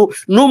ahantu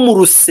no mu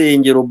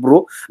rusengero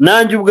bro.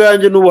 Nanjye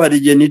ubwanjye n'ubu hari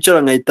igihe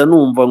nicara nkahita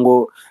numva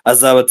ngo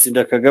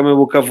Azabatsinda Kagame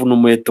bukavuna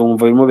umuheto,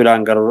 wumva birimo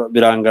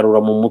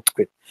birangarura mu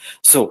mutwe.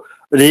 So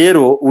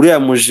rero uriya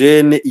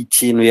mujene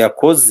ikintu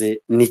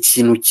yakoze ni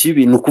ikintu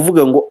kibi, ni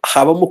ukuvuga ngo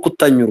habamo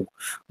kutanyurwa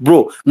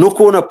bro. No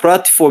kubona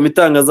platform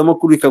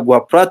itangazamakuru ikaguha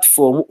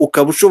platform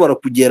ukaba ushobora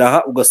kugera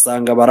aha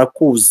ugasanga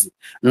barakuzi,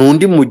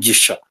 n'undi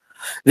mugisha.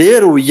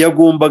 rero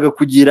yagombaga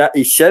kugira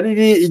ishyari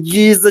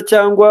ryiza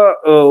cyangwa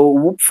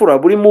ubupfura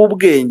burimo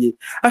ubwenge,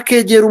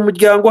 akegera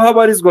umuryango aho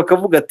abarizwa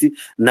akavuga ati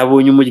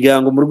nabonye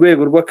umuryango mu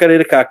rwego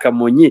rw'akarere ka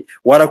Kamonyi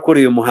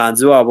warakoreye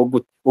umuhanzi wabo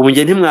gute, ubu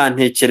njye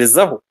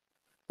ntimwantekerezaho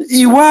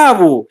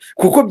iwabo,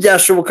 kuko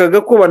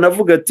byashobokaga ko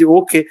banavuga ati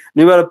oke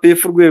niba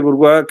RPF urwego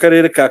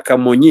rw'akarere ka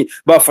Kamonyi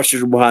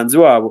bafashije umuhanzi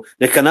wabo,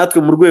 reka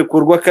natwe mu rwego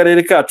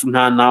rw'akarere kacu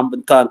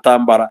nta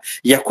ntambara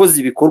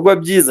yakoze ibikorwa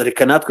byiza,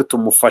 reka natwe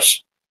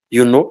tumufashe,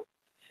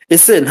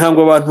 ese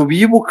ntabwo abantu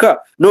bibuka.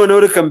 Noneho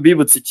reka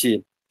mbibutse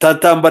ikintu,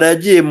 Ntambara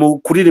yagiye mu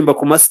kuririmba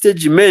ku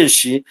mastage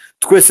menshi,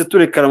 twese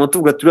turekarama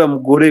tuvuga turiya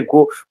mugore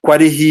ko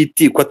ari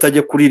hiti, ko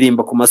atajya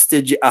kuririmba ku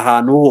mastage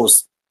ahantu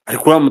hose,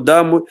 ariko uriya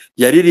mudamu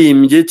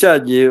yaririmbye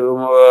cyagiye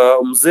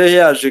umuzehe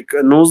yaje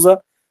nuza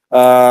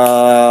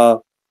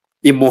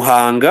i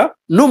Muhanga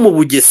no mu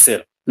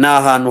Bugesera, ni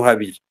ahantu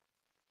habiri,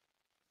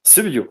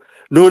 sibyo?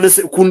 None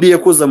se kundi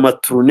yakoze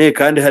amaturune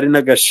kandi hari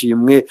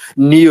n'agashimwe,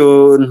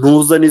 niyo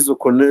ntuza n'izo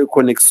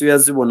connection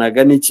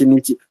yazibonaga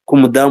n'iki ko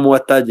umudamu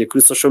watagiye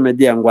kuri social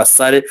media ngo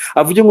asare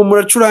avuge ngo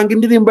muracuranga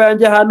indirimbo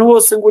yanjye ahantu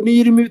hose ngo niyo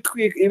irimo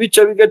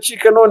ibica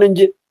bigacika. None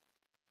nge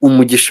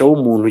umugisha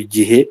w'umuntu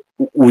igihe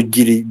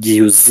ugira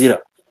igihe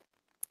uzira,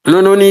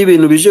 noneho niyo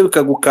ibintu bije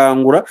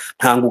bikagukangura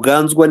ntabwo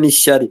uganzwa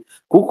n'ishyari,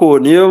 kuko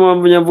niyo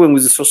mpamvu nyavuga ngo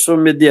izi social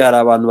media hari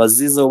abantu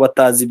bazizaho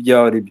batazi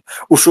ibyo ari byo.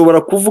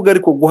 Ushobora kuvuga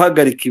ariko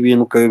guhagarika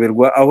ibintu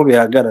ukayoberwa aho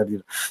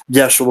bihagararira.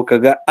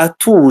 Byashobokaga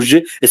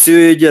atuje, ese iyo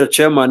yegera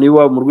chairman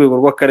w'iwabo mu rwego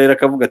rw'akarere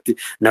akavuga ati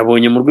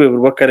nabonye mu rwego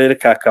rw'akarere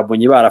ka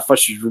Kamonyi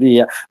barafashije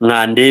uriya,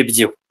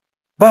 mwandebyeho,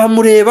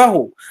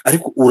 bamurebaho.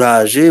 Ariko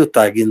uraje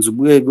utaginze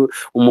urwego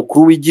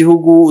umukuru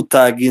w'igihugu,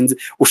 utaginze,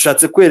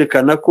 ushatse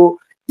kwerekana ko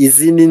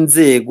izindi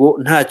nzego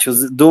ntacyo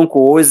donc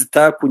wowe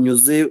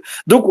zitakunyuze.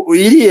 Donc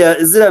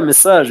ziriya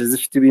message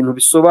zifite ibintu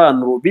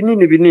bisobanuro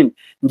binini.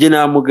 Nge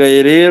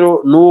namugaye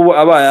rero n'ubu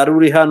abaye ari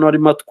uri hano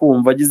arimo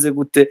atwumva agize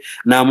gute,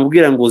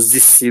 namubwira ngo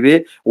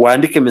zisibe,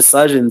 wandike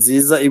message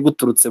nziza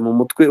iguturutse mu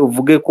mutwe,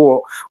 uvuge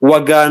ko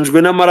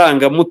waganjwe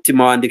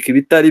n'amarangamutima, wandika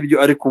ibitari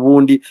byo, ariko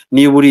ubundi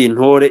niba uri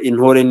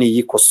intore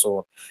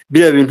niyikosora.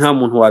 Biriya bintu nta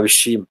muntu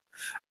wabishima.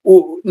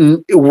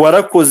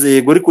 Warakoze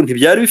yego, ariko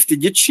ntibyari bifite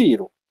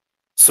igiciro.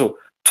 So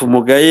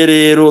tumugaye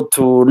rero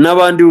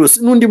n'abandi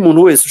bose, n'undi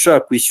muntu wese ushaka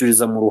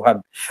kwishyuriza mu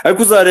ruhame.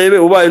 Ariko uzarebe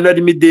ubaye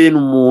unarimo ideni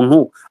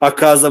umuntu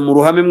akaza mu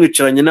ruhame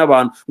mwicaranye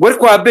n'abantu ngo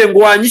ariko abe ngo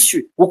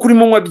wanyishyuye, ngo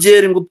kurimo nywa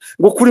byeri,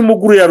 ngo kurimo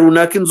gurira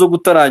runaka inzoga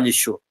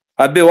utaranyishyura,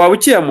 abe waba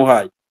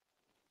ukiyamuhaye?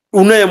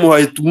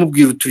 Unayamuhaye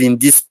tumubwira uturi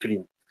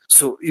indiscipline.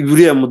 So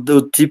buriya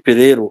type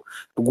rero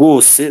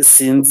rwose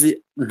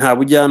sinzi, nta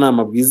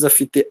bujyanama bwiza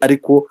afite,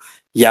 ariko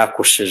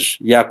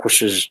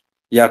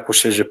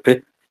yakosheje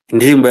pe.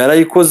 Indirimbo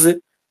yarayikoze.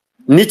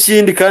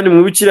 N'ikindi kandi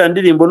mwibukira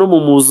ndirimbo no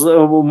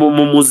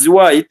mu muzi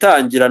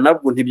wayitangira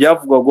nabwo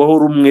ntibyavugwagaho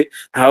rumwe,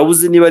 ntawe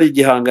uzi niba ari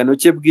igihangano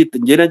cye bwite.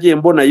 Nge nagiye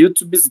mbona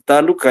YouTube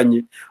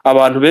zitandukanye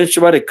abantu benshi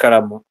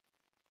barekarama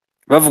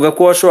bavuga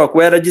ko ashobora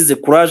kuba yaragize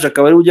courage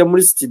akaba ari ujya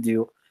muri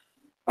studio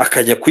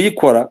akajya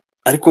kuyikora,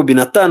 ariko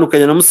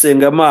binatandukanye na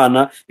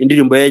Musengamana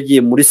indirimbo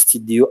yagiye muri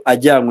studio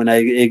ajyanywe na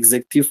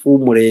executive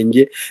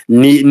w'umurenge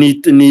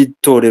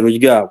n'itorero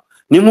ryabo.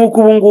 Ni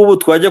nk'uko ubu ngubu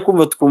twajya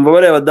twumva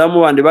bariya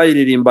badamu bandi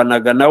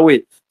bayiririmbanaga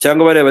nawe,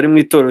 cyangwa bariya bari mu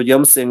itorero rya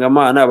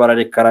Musengamana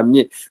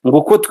bararekaramye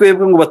ngo ko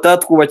twebwe ngo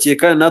batatwubakiye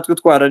kandi natwe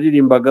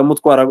twararirimbagamo,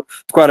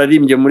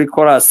 twararimbye muri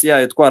chorus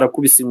yayo,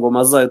 twarakubise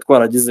ingoma zayo,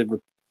 twaragize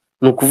gute.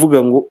 Ni ukuvuga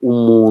ngo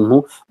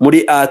umuntu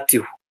muri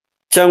atiho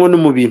cyangwa no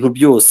mu bintu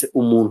byose,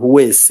 umuntu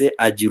wese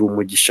agira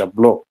umugisha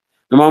bro.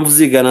 Niyo mpamvu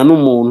uzigana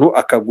n'umuntu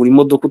akagura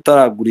imodoka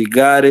utaragura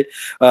igare,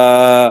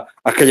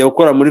 akajya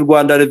gukora muri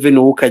Rwanda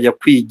Revenue ukajya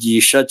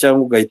kwigisha,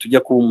 cyangwa ugahita ujya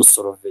kuba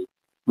umusoroveye.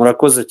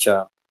 Murakoze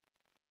cyane.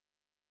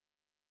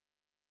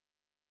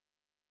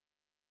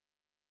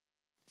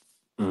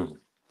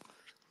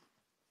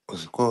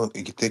 uzi ko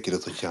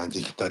igitekerezo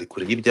cyanjye kitari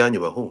kure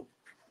y'ibyanyu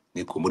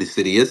ni ko muri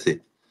seriyese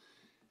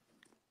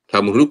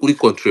nta muntu uri kuri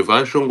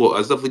controversial ngo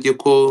azavuge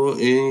ko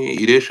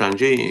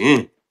ireshanje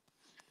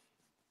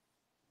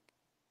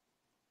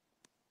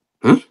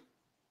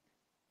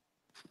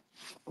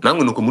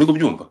namwe nuko muri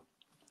kubyumva.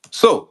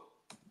 So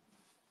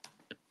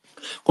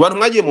ku bantu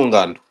mwagiye mu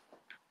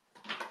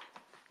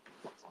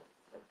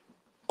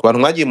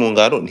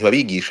ngano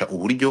ntibabigisha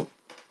uburyo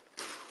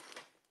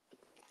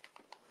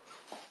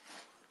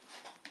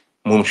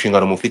mu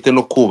nshingano mufite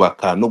no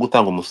kubaka no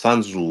gutanga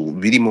umusanzu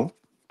birimo,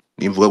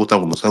 nimvuga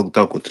gutanga umusanzu,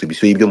 gutanga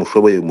contribution y'ibyo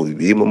mushoboye mu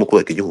birimo mu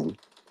kubaka igihugu.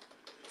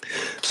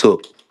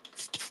 So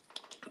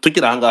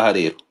tugira ahangaha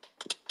rero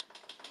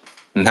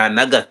nta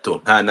na gato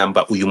nta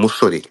namba uyu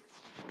musore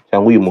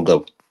cyangwa uyu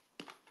mugabo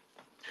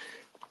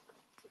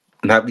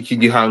ntabwo iki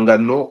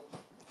gihangano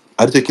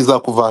aricyo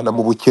kizakuvana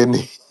mu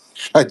bukene.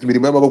 Shaka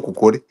imirimo y'amaboko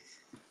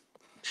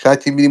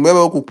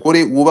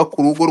ukore, wubaka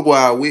urugo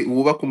rwawe,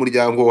 wubaka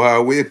umuryango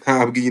wawe.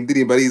 Ntabwo iyi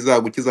ndirimbo ari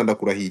izagukiza,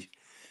 ndakurahiye.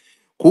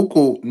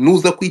 Kuko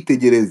nuza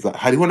kwitegereza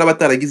hariho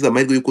n'abataragize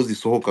amahirwe y'uko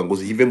zisohoka ngo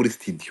zive muri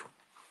studio.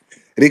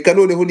 Reka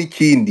noneho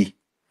n'ikindi,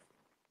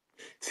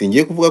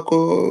 singiye kuvuga ko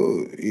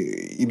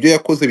ibyo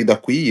yakoze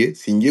bidakwiye,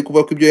 singiye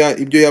kuvuga ko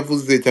ibyo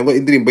yavuze cyangwa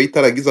indirimbo ye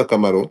itaragize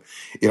akamaro,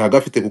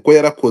 iragafite kuko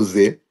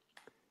yarakoze,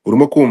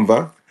 urimo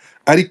kumva.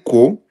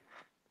 Ariko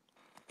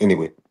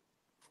anyway,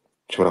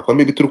 nshobora kuba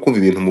maybe turi kumva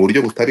ibintu mu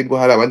buryo butari bwo,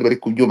 hari abandi bari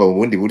kubyumva mu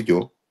bundi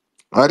buryo.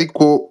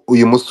 Ariko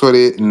uyu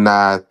musore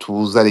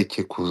natuza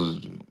areke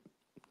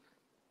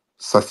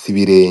sasa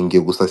ibirenge,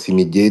 gusasa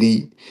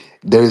imigeri.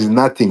 There is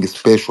nothing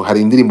special.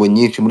 Hari indirimbo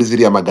nyinshi muri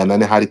ziriya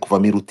 400 hari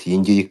kuvamo iruta iyi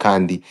ngiyi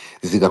kandi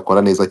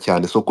zigakora neza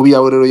cyane. So kuba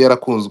iyawe rero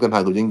yarakunzwe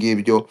ntabwo ibyo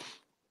ngibyo.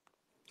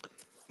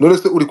 None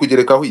se uri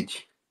kugerekaho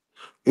iki?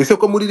 Ese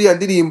ko muri iriya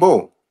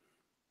ndirimbo,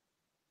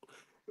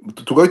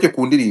 tugaruke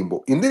ku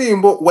ndirimbo,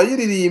 indirimbo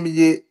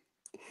wayiririmbye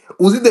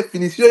uzi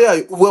definition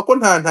yayo, uvuga ko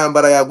nta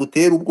ntambara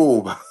yagutera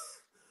ubwoba.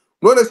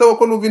 None se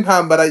ko numva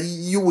intambara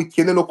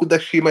y'ubukene no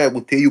kudashima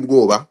yaguteye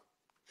ubwoba,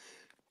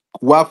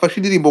 wafashe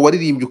indirimbo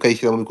waririmbye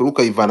ukayishyira mu bikorwa,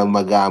 ukayivana mu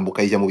magambo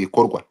ukayijya mu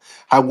bikorwa,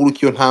 haguruka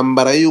iyo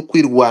ntambara yo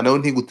kwirwanaho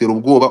ntigutera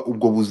ubwoba,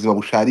 ubwo buzima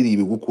bushaririye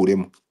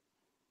bigukuremo.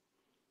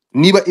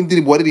 Niba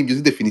indirimbo waririmbye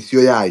uzi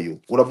definition yayo,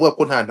 uravuga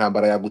ko nta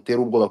ntambara yagutera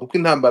ubwoba, kuko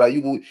intambara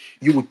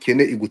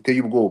y'ubukene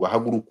iguteye ubwoba.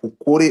 Haguruka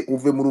ukore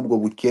uve muri ubwo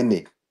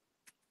bukene.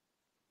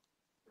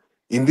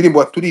 Indirimbo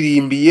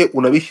waturirimbiye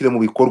unabishyire mu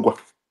bikorwa.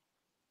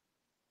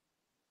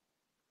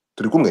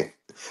 Turi kumwe?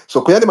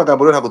 So ku yandi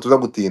magambo rero ntabwo tuza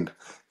gutinda.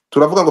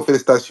 Turavuga ngo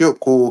felicitation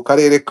ku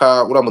karere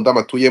ka uriya mudamu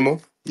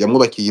atuyemo,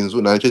 yamwubakiye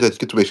inzu. Nacyo cyari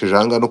kitubesheje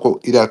aha ngaha, nuko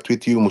iriya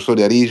tweet y'uyu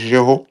musore yari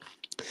yijeho.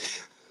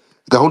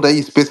 Gahunda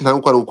y'iyi space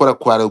ntabwo ari gukora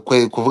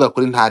kuvuga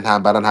kuri nta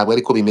ntambara, ntabwo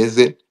ariko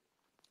bimeze.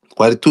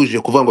 Twari tuje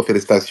kuvuga ngo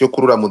felicitation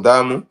kuri uriya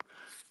mudamu,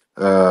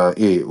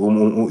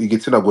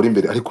 igitsina gore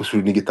imbere, ariko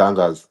shuri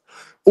n'igitangaza.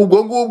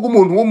 Ubwo ngubwo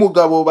umuntu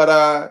w'umugabo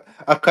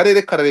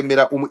akarere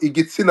kararemera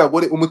igitsina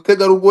gore,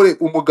 umutegarugori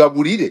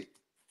umugaburire.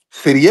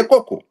 Seriye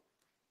koko?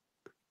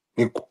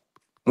 Niko.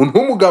 Umuntu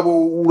w'umugabo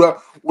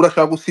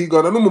urashaka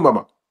gusigana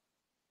n'umumama,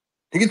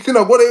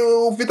 igitsina gore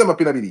ufite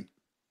amapine abiri.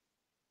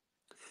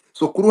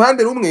 So ku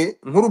ruhande rumwe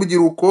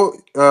nk'urubyiruko,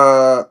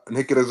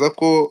 ntekereza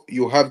ko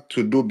you have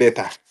to do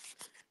better.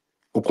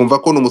 Ukumva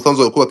ko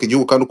n'umusanzu wawe kubaka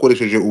igihugu kandi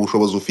ukoresheje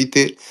ubushobozi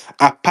ufite,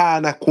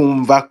 apana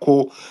kumva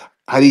ko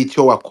hari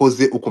icyo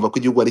wakoze ukumva ko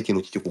igihugu ari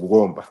ikintu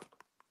kikugomba.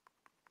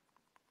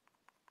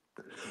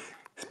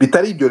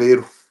 Bitari ibyo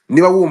rero,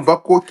 niba wumva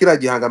ko kiriya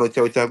gihangano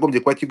cyawe cyagombye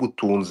kuba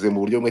kigutunze mu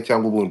buryo bumwe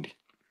cyangwa ubundi,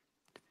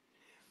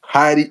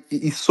 hari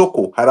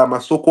isoko, hari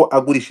amasoko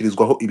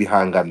agurishirizwaho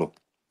ibihangano.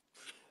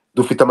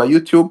 Dufite ama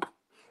YouTube,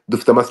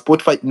 dufite ama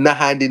Spotify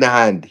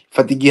n'ahandi.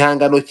 Fata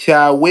igihangano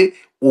cyawe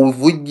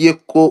uvuge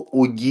ko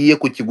ugiye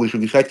kukigurisha,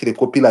 ugishakire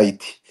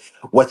copyright,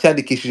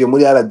 wacyandikishije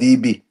muri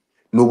RDB,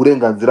 ni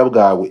uburenganzira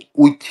bwawe.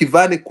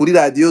 Ukivane kuri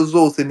radio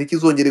zose,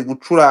 ntikizongere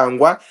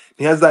gucurangwa,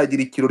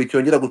 ntihazagira ikirori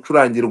cyongera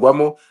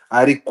gucurangirwamo,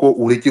 ariko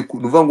ureke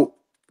nuvuga ngo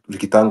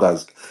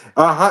bikitangaza.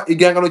 Aha,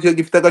 igihangano cyawe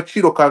gifite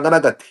agaciro kangana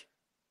gati.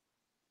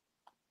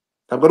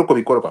 Ntabwo ari uko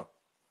bikorwa.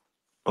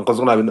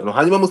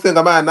 Hanyuma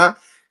Musengamana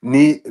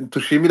ni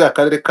tushimira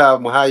akarere ka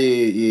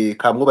muhaye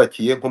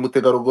kamwubakiye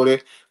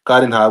nk'umutegarugori,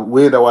 kandi nta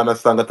wenda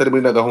wanasanga atari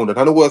muri na gahunda,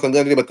 nta nubwo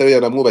wasanga niba batari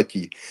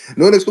yanamwubakiye.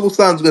 None se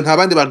ubusanzwe nta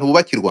bandi bantu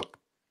bubakirwa?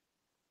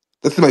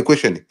 That's my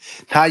question.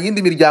 Nta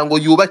yindi miryango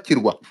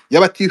yubakirwa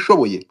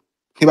y'abatishoboye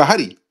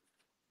ntibahari?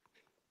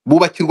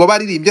 Bubakirwa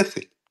baririmbye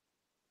se?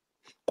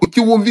 Kuki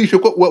wumvishe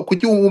ko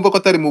kuki wumva ko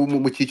atari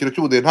mu cyiciro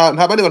cy'ubudehe?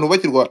 Nta bandi bantu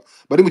bubakirwa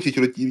bari mu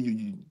cyiciro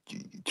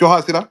cyo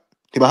hasira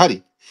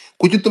ntibahari?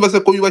 Kuki tumva se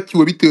ko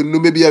yubakiwe bitewe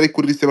n'umebe yari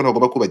kuri lise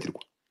ntagomba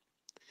kubakirwa?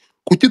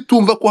 Kuki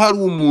tumva ko hari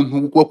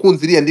umuntu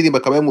wakunze iriya ndirimbo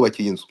akaba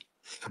yamwubakiye inzu?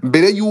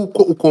 Mbere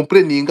yuko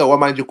ukomplayininga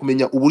wamanje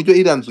kumenya uburyo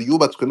iriya nzu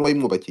yubatswe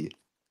n'uwayimwubakiye.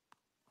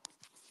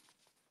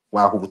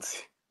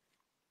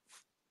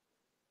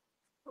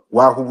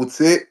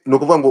 Wahubutse no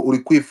kuvuga ngo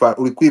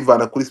uri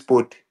kwivana kuri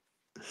sport.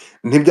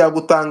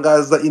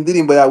 Ntibyagutangaza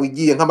indirimbo yawe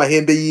igiye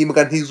nk'amahembe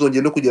y'imbwa,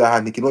 ntizongeye no kugira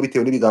ahantu ikinwa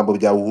bitewe n'ibigambo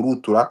byawe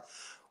uhurutura,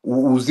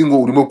 uzi ngo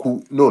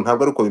urimo no,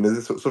 ntabwo ari uko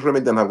bimeze. Social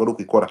media ntabwo ari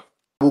uko ikora.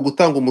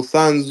 Gutanga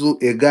umusanzu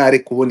egare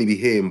kubona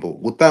ibihembo,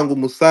 gutanga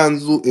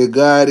umusanzu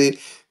egare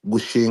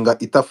gushinga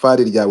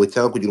itafari ryawe,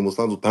 cyangwa kugira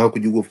umusanzu utanga ku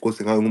gihugu, of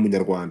course nkawe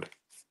nk'umunyarwanda.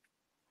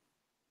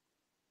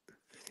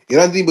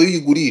 Iriya ndirimbo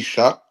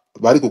y'igurisha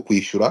bari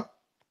kukwishyura,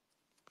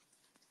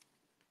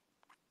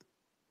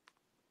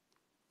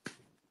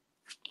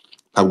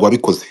 ntabwo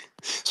wabikoze.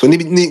 So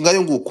ni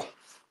ngayo nguko.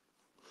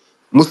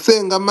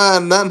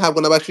 Musengamana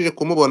ntabwo nabashije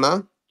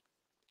kumubona,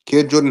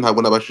 John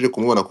ntabwo nabashije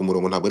kumubona ku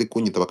murongo, ntabwo ari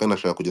kunyitaba kandi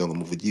nashaka kugira ngo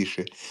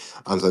muvugishe,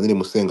 anzanire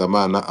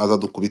Musengamana aza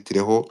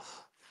dukubitireho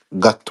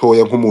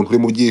gatoya nk'umuntu uri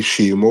mu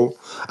byishimo,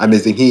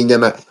 ameze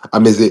nk'inyana,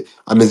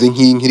 ameze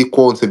nk'inkiri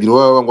konse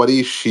biro ngo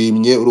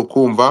arishimye,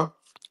 urukumva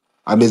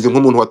ameze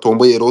nk'umuntu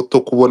watomboye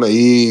roto kubona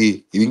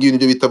ibi ngibi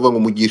nibyo bita ngo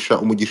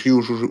umugisha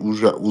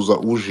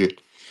uje.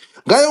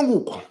 Ngayo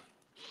nguko.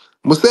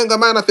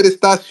 Musengamana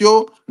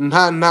felicitation,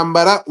 nta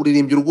ntambara,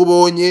 uririmbye urwo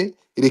ubonye,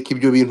 reka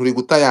ibyo bintu uri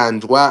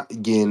gutayanjwa,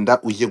 genda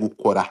uje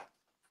gukora.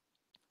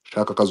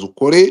 Shaka akazi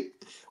ukore,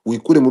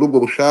 wikure muri ubwo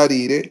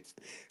busharire,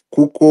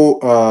 kuko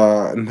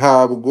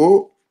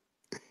ntabwo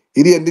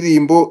iriya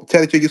ndirimbo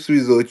cyari cyo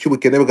gisubizo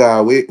cy'ubukene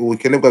bwawe,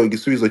 ubukene bwawe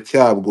igisubizo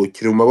cyabwo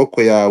kiri mu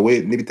maboko yawe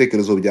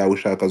n'ibitekerezo byawe,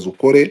 ushaka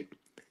ukore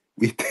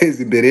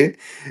witeze imbere.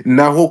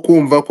 Naho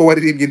kumva ko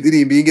waririmbye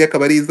indirimbo iyi ngiyi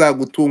akaba ari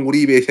izagutunga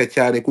uribeshya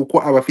cyane,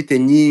 kuko abafite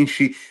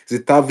nyinshi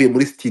zitavuye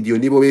muri studio,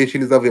 nibo benshi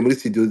n'izavuye muri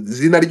studio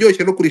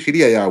zinaryoshye no kurisha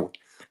iriya yawe.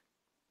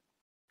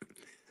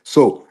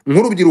 So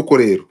nk'urubyiruko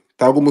rero,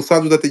 ntabwo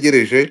umusanzu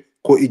udategereje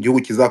ko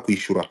igihugu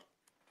kizakwishyura,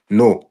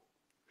 no.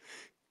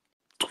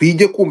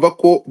 Twige kumva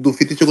ko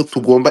dufite icyo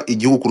tugomba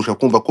igihugu kurusha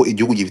kumva ko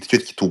igihugu gifite icyo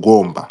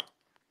kitugomba.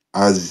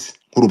 Azi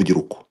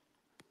nk'urubyiruko,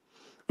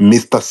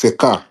 Mr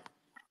Seka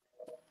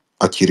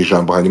akira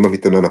ijambo, hanyuma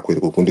mpite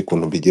nanakwereka ukundi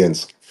kuntu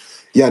mbigenza.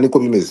 Ya niko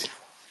bimeze.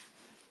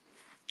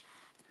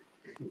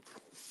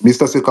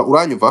 Mr Seka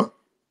uranyumva?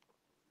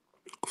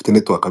 Ufite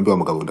network mbi wa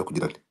mugabo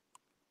ndakugira nti.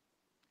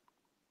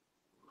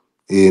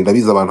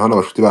 Ndabizi abantu hano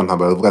bashuti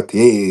bantambara bavuga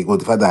ati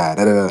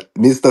Godfather.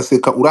 Mr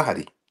Seka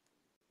urahari?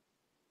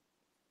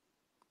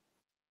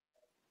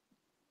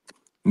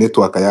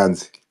 Network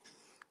yanze.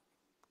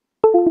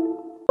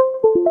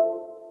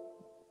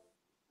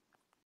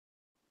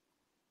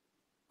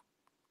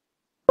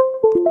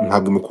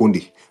 Ntabwo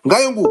imukundi.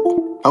 Ngayo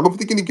nguko. Ntabwo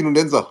mfite ikindi kintu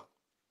ndenzaho.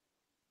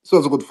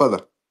 Soza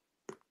Godfather.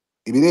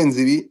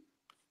 Ibirenze ibi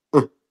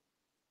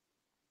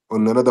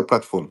on another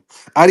platform.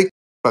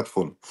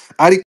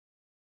 Ari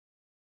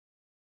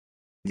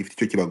gifite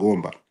icyo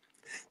kibagomba.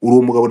 Uri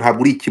umugabo,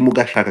 ntabwo uri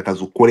ikimuga, shaka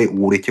akazi ukore,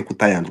 ureke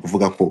kutayanza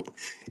kuvuga ko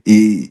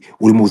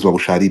uri mu buzima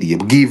bushaririye.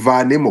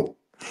 Bwivanemo.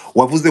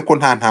 Wavuze ko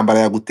nta ntambara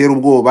yagutera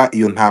ubwoba,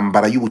 iyo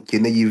ntambara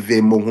y'ubukene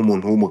yivemo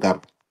nk'umuntu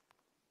w'umugabo.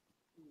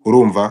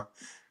 Urumva?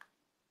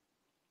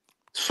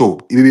 So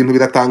ibi bintu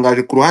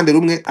biratangaje ku ruhande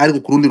rumwe, ariko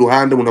ku rundi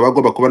ruhande umuntu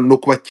bagomba kuba no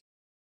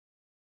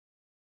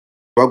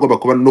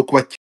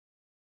kuba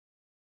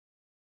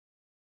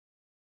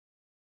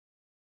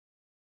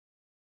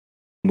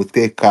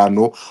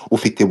umutekano,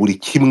 ufite buri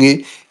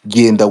kimwe.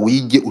 Genda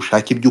wige,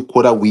 ushake ibyo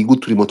ukora, wige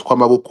uturimo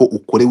tw'amaboko,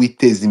 ukore,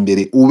 witeze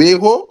imbere,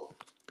 ubeho,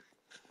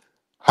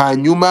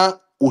 hanyuma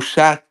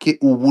ushake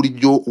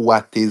uburyo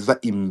wateza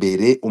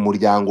imbere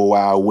umuryango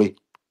wawe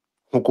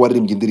nkuko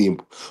waririmbye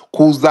indirimbo.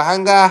 Kuza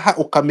ahangaha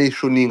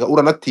ukameshoninga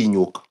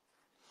uranatinyuka.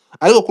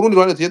 Ariko ku rundi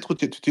ruhande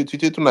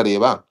tujye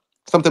tunareba,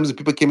 sometimes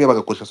people came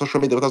bagakoresha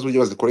social media batazi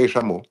uburyo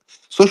bazikoreshamo.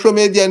 Social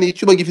media ni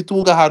icyuma gifite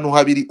ubuga ahantu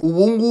habiri.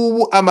 Ubu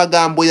ngubu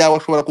amagambo yawe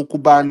ashobora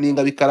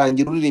kukubaninga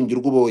bikarangira uririmbye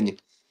urwo ubonye.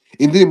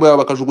 Indirimbo yawe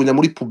bakajugunya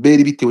muri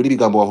puberi bitewe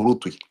n'ibigambo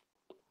wahurutuye.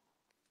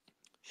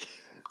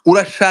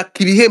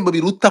 Urashaka ibihembo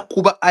biruta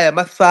kuba aya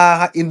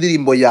masaha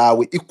indirimbo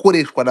yawe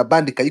ikoreshwa na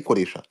bande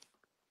ikayikoresha,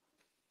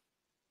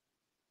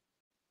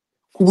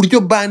 ku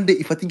buryo bande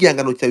ifata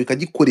igihangano cyawe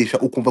ikagikoresha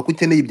ukumva ko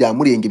ukeneye ibya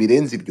murenge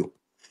birenze ibyo.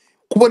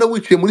 Kubona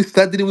wicaye muri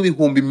stade irimo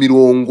ibihumbi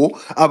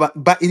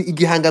 100,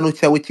 igihangano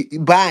cyawe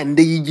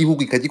bande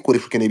y'igihugu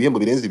ikagikoresha, ukeneye ibihembo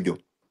birenze ibyo.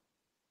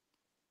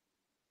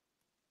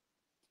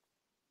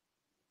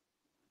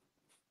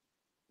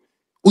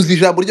 Uzi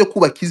ijambo ryo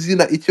kubaka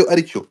izina icyo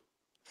ari cyo?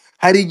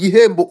 Hari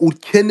igihembo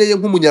ukeneye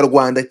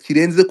nk'umunyarwanda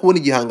kirenze kubona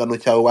igihangano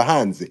cyawe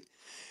wahanze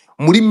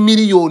muri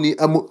miliyoni.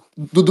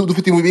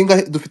 Dufite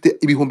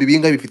ibihumbi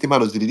bingahe bifite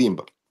impano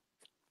ziririmba.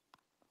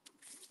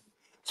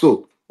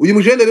 So uyu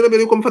mujene rero,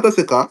 mbere yuko mfata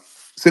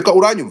Seka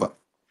uranyumva?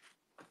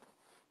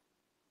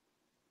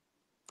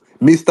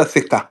 Mr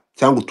Seka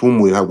cyangwa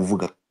utumure, ntabwo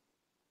uvuga.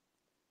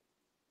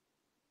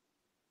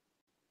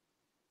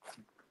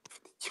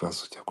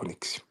 Ikibazo cya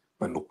connection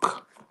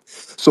manuka.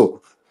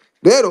 So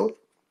rero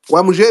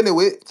wa mujene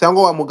we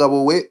cyangwa wa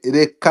mugabo we,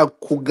 reka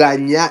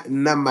kuganya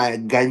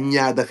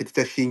n'amaganya adafite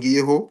icyo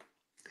ashingiyeho.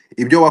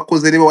 Ibyo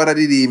wakoze niba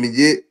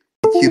wararirimbye,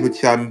 ikintu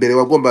cya mbere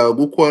wagombaga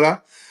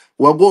gukora,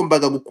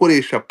 wagombaga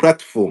gukoresha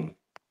platform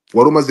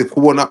wari umaze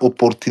kubona,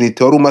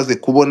 opportunity wari umaze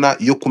kubona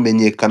yo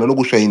kumenyekana no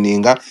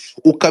gushininga,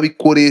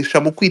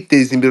 ukabikoresha mu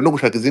kwiteza imbere no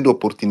gushaka izindi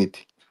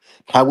opportunity.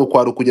 Ntabwo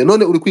kwari ukujya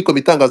none uri kwikoma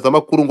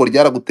itangazamakuru ngo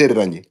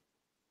ryaragutereranye.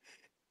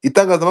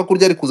 Itangazamakuru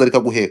ryari kuza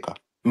rikaguheka.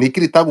 Niki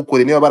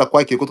ritagukore niba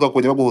barakwakiye ko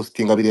twakongera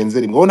baguhostinga birenze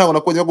rimwe? Wowe ntabwo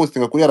nakongera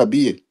baguhostinga kuri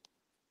RBA.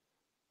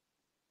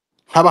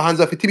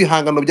 Nk'abahanzi bafite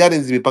ibihangano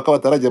byarenze imipaka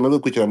bataragiye amahirwe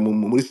yo kwikira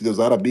muri studio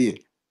za RBA.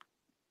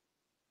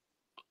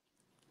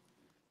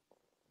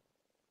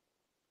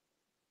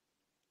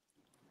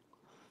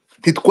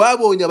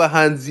 Ntitwabonye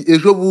abahanzi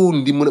ejo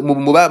bundi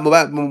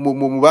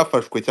mu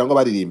bafashwe cyangwa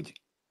baririmbye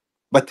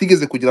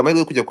batigeze kugira amahirwe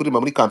yo kujya kuririmba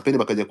muri campaign,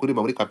 bakajya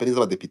kuririmba muri campaign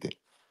z'abadepite?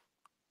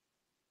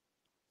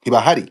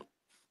 Ntibahari.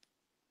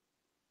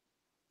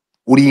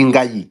 Uri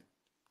ingayi,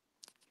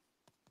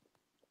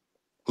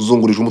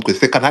 uzungurije umutwe.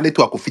 Seka nta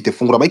network ufite,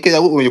 fungura mic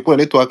yawe umenye kuri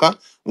network,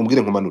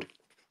 umbwire nkumanure.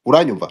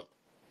 Uranyumva?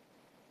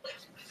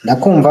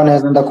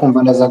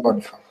 Ndakumva neza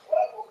Godfa.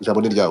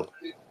 Ijambo ni ryawe.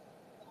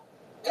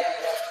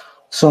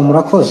 So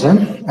murakoze.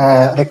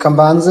 Reka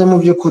mbanze mu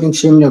by'ukuri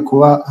nshimye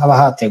kuba haba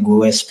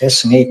hateguwe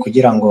space nk'iyi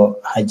kugira ngo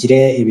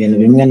hagire ibintu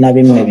bimwe na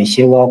bimwe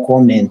bishyirwaho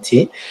comment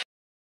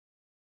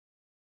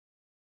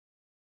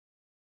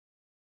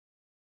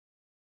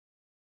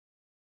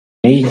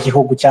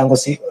y'igihugu cyangwa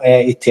se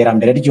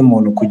iterambere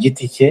ry'umuntu ku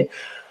giti cye.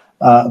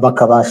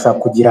 bakabasha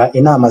kugira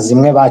inama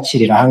zimwe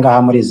bakirira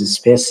ahangaha muri izi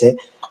space.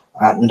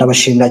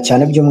 Ndabashimira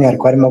cyane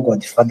by'umwihariko harimo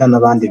Godfather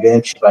n'abandi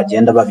benshi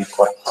bagenda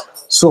babikora.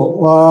 So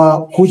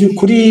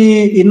kuri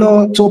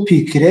ino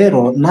topic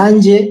rero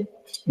nanjye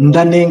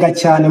ndanenga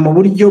cyane mu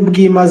buryo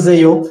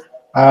bwimazeyo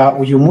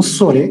uyu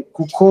musore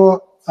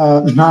kuko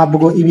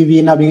ntabwo ibi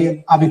bintu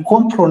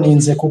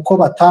abikomproninze kuko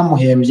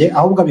batamuhembye,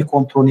 ahubwo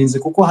abikomproninze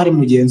kuko hari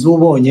mugenzi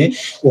ubonye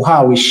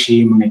uhawe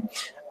ishimwe.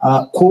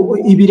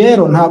 Ibi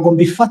rero ntabwo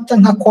mbifata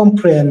nka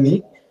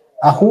complain,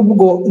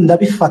 ahubwo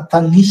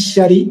ndabifata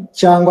nk'ishyari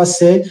cyangwa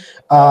se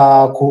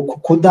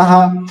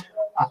kudaha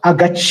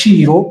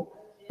agaciro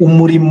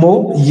umurimo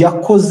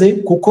yakoze,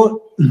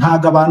 kuko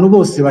ntago abantu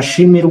bose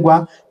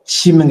bashimirwa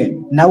kimwe.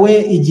 Nawe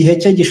igihe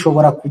cye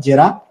gishobora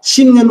kugera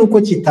kimwe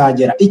nuko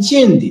kitagera.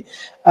 Ikindi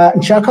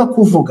nshaka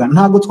kuvuga,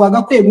 ntago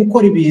twagakwiye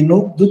gukora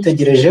ibintu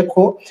dutegereje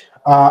ko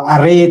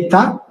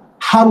leta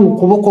hari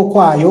ukuboko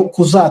kwayo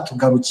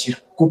kuzatugarukira,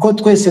 kuko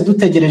twese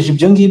dutegereje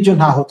ibyo ngibyo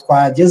ntaho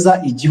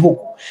twageza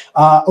igihugu.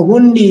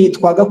 Ubundi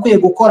twagakwiye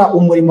gukora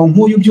umurimo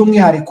nk'uyu,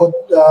 by'umwihariko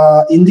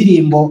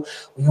indirimbo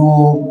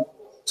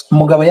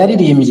umugabo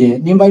yaririmbye,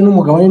 nimba ari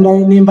n'umugabo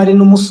nimba ari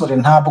n'umusore,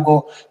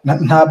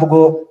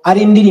 ntabwo ari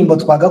indirimbo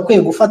twagakwiye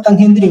gufata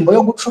nk'indirimbo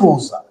yo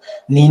gucuruza.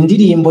 Ni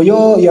indirimbo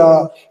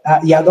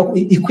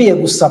ikwiye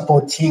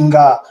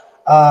gusapotinga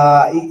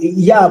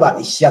yaba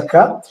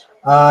ishyaka,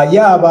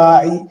 yaba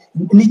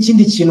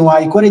n'ikindi kintu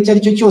wayikora icyo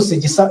ari cyo cyose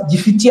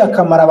gifitiye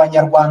akamaro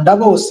abanyarwanda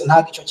bose.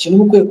 Ntabwo icyo kintu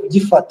uba ukwiye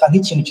kugifata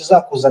nk'ikintu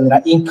kizakuzanira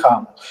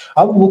income,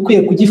 ahubwo uba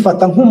ukwiye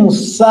kugifata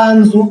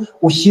nk'umusanzu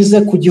ushyize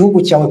ku gihugu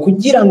cyawe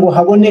kugira ngo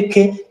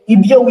haboneke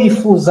ibyo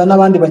wifuza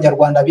n'abandi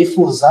banyarwanda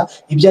bifuza.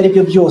 Ibyo ari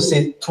byo byose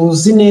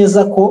tuzi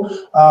neza ko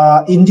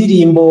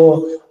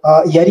indirimbo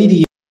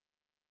yaririmbye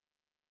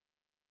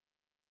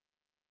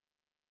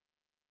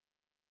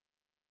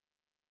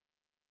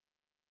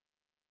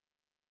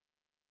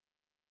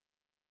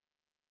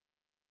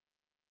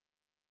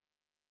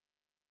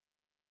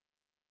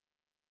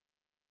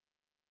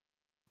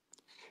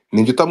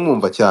ninjye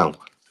utamwumva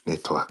cyangwa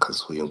network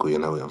uyu nguyu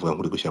nawe avuga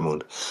nk'uri gushya mu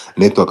nda.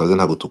 Network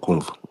ntabwo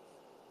tukumva.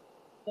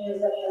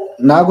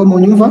 ntago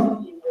munyumva.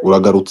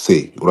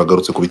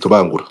 Uragarutse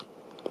kubitubangura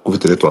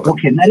kufite network.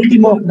 Okay,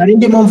 nari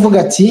ndimo mvuga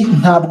ati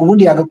ntabwo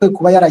ubundi yagakwiye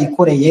kuba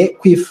yarayikoreye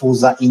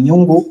kwifuza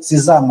inyungu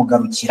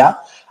zizamugarukira.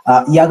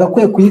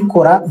 Yagakwiye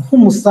kuyikora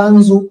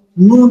nk'umusanzu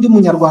n'undi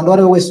munyarwanda uwo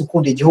ari we wese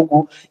ukunda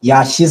igihugu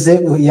yashyize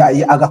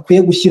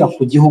agakwiye gushyira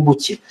ku gihugu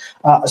cye.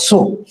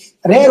 So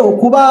rero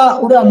kuba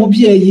uriya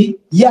mubyeyi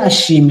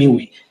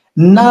yashimiwe,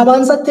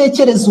 nabanza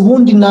atekereza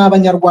ubundi ni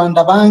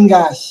abanyarwanda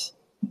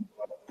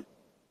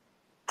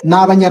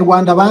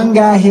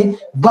bangahe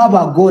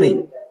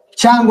b'abagore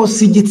cyangwa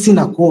se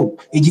igitsina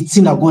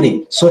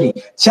gore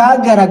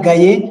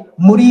cyagaragaye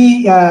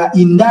muri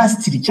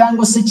industry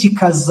cyangwa se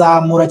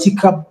kikazamura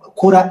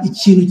kikakora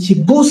ikintu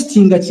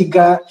kiboostinga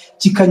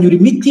kikanyura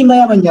imitima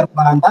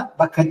y'abanyarwanda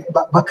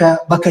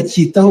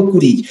bakacyitaho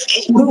kuriya.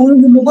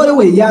 Uyu mugore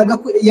we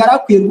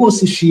yarakwiye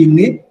rwose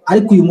ishimwe,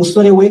 ariko uyu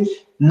musore we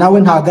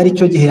nawe ntabwo ari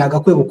cyo gihe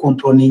yagakwiye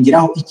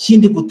gukomponingiraho.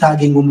 Ikindi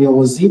gutaginga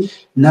umuyobozi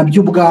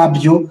nabyo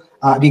ubwabyo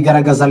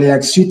bigaragaza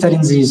reaction itari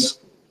nziza.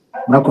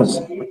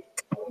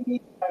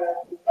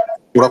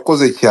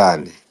 Urakoze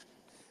cyane.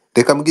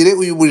 Reka mbwire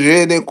uyu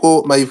bujene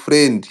ko my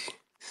friend,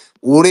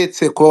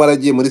 uretse ko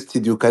waragiye muri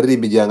studio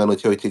ukaririmba igihangano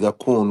cyawe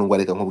kigakundwa,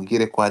 reka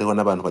nkubwire ko hariho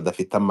n'abantu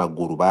badafite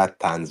amaguru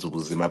batanze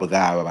ubuzima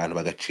bwabo, abantu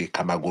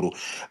bagacika amaguru,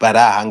 bari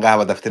aha ngaha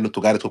badafite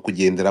n'utugare two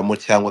kugenderamo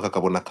cyangwa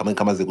kakabona kamwe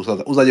kamaze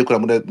gusaza. Uzajye kura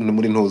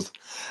muri ntuza,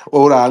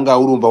 wowe uri aha ngaha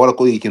urumva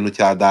warakoze ikintu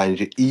cya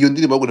danje. Iyo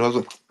ndirimbo ngo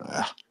ntibazo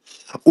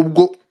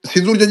ubwo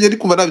sinzi uburyo ngeri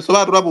kumva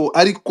nabisobanura bo,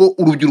 ariko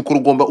urubyiruko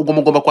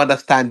ugomba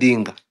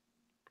kwandastandinga,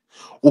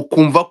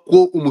 ukumva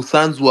ko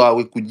umusanzu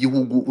wawe ku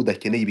gihugu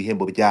udakeneye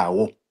ibihembo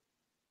byawo.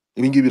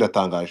 Ibi ngibi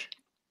biratangaje,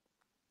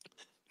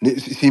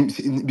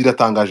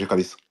 biratangaje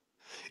kabisa.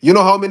 You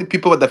know how many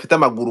people badafite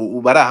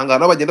amaguru bari aha ngaha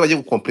nabo bagenda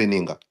bagiye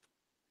gukomplaininga.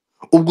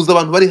 Ubwo uza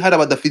abantu bari hari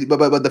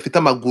badafite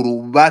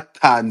amaguru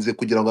batanze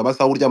kugira ngo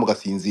amasaha uryama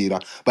ugasinzira,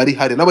 bari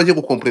hari nabo bagiye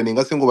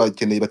gukomplaininga se ngo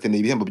bakeneye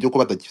ibihembo byo ko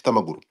badafite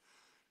amaguru.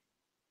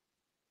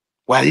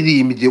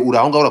 Waririmbye uri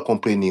aho ngaho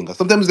urakomplaininga.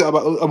 Sometimes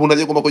abuntu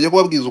agomba kujya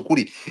kubabwiza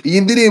ukuri,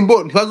 iyi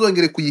ndirimbo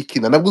ntibazongere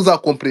kuyikina, nabwo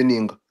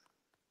uzakomplaininga.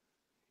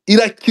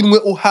 Irakinwe,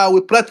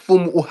 uhawe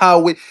platform,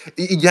 uhawe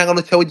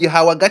igihangano cyawe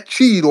gihawe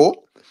agaciro.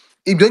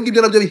 Ibyo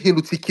ngibyo nabyo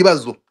bihindutse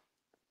ikibazo.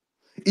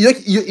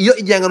 Iyo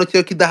igihangano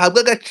cyawe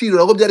kidahabwa agaciro,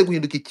 nabwo byari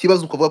guhinduka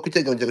ikibazo, ukavuga ko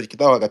igihangano cyawe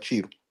kidahabwa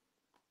agaciro.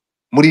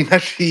 Muri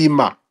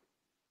ntashima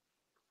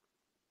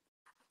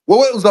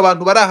wowe uza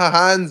abantu bari aha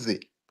hanze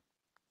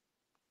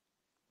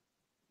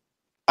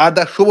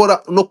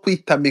adashobora no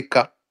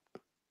kwitamika,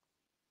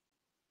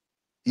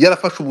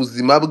 yarafashe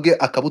ubuzima bwe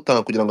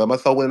akabutanga kugira ngo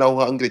amasaha ubone naho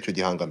hangire icyo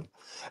gihangano,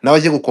 nawe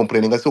agiye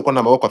gukomplaininga se uko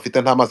nta maboko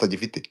afite, nta maso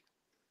agifite.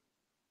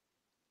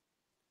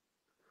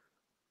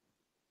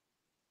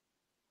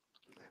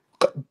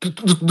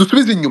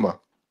 Dusubize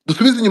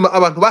inyuma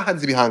abantu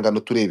bahanze ibihangano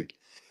turebe.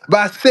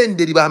 Ba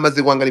Senderi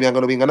bahamaze guhangana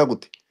ibihangano bingana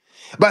gute?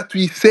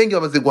 Batuyisenge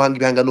bamaze guhanga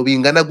ibihangano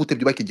bingana gute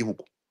byubaka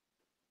igihugu.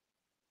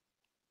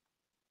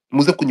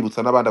 Muze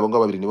kunyibutsa n'abandi abo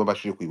ngabo babiri nibo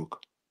bashije kwibuka.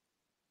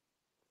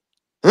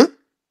 Huh?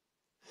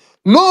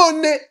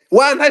 None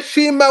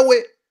wantashima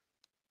we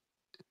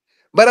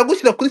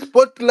baragushyira kuri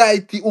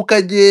spotlight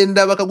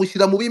ukagenda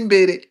bakagushyira mu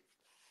b'imbere.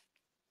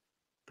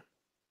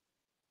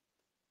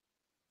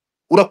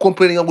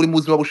 Urakomplaininga ngo uri mu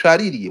buzima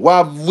bushaririye,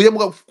 wavuye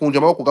mugakunja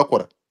amaboko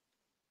ugakora.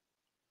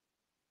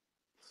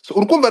 So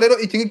urukumva rero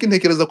iki ngiki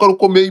ntekereza ko ari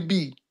uko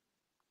maybe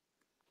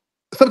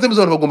sometimes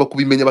abantu bagomba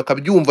kubimenya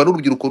bakabyumva,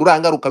 n'urubyiruko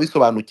ruranga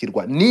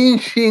rukabisobanukirwa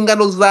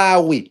n'inshingano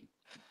zawe.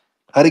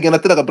 Hari igihe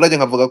nateraga burage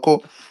nkavuga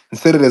ko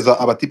nserereza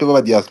abatipe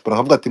b'aba diaspora,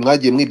 nkavuga ati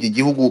mwagiye mwibye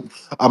igihugu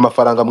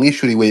amafaranga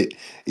mwishyuriwe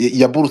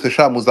ya buruse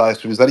sha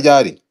muzasubiza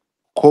ryari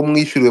ko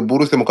mwishyuriwe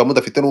buruse mukaba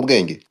mudafite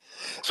n'ubwenge.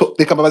 So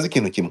reka mbabaze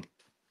ikintu kimwe,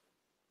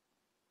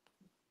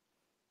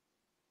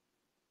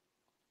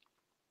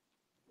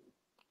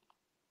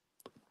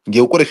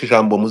 ngiye gukoresha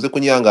ijambo muze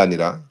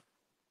kunyihanganira,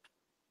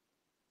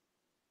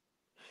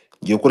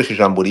 ngiye gukoresha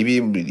ijambo ribi,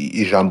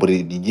 ijambo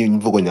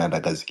ry'imvugo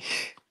nyandagazi.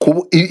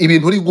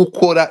 Ibintu uri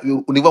gukora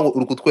nivuga ngo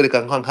uri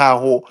kutwereka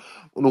nkaho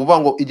nuvuga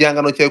ngo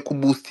igihangano cyawe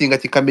kuboostinga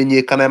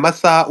kikamenyekana aya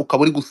masaha,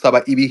 ukaba uri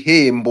gusaba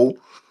ibihembo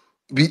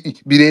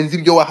birenze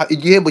ibyo waha,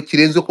 igihembo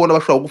kirenze kubona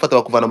bashobora kugufata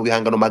bakuvana mu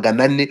bihangano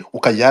 400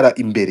 ukajyara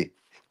imbere.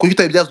 Kuki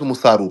utabibyaza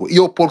umusaruro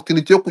iyo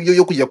opportunity yo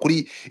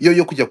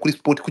kujya kuri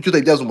sport? Kuki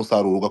utabibyaza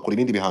umusaruro ugakora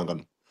ibindi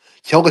bihangano,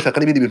 cyangwa ugashaka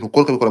n'ibindi bintu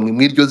ukora ukabikora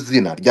mu iryo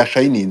zina rya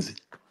Shininzi?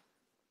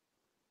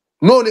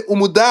 None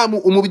umudamu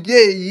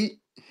umubyeyi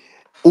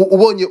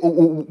ubonye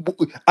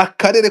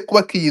akarere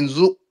kubaka iyi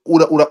nzu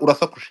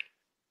urasakuje,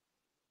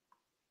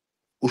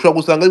 ushobora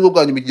gusanga aribwo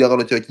bwanyu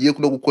igihangano cyawe kigiye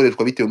no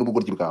gukoreshwa bitewe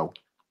n'ubugoryi bwawe.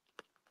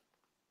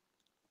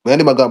 Mu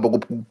yandi magambo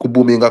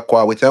kubuminga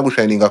kwawe cyangwa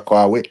gushininga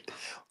kwawe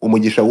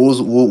umugisha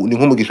ni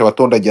nk'umugisha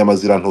watondagiye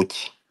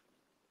amazirantoki.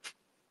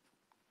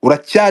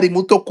 Uracyari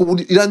muto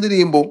iriya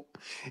ndirimbo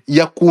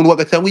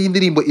yakundwaga cyangwa iyi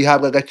ndirimbo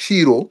ihabwa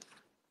agaciro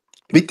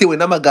bitewe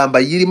n'amagambo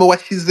yirimo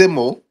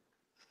washyizemo,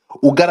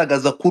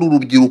 ugaragaza ko uru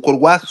rubyiruko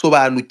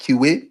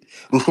rwasobanukiwe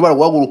rushobora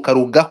guhaguruka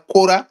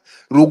rugakora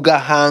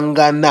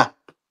rugahangana.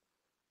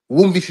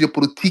 Wumvishije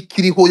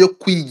politiki iriho yo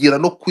kwigira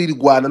no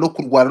kwirwana no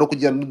kurwana no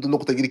kugira no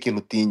kutagira ikintu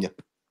utinya.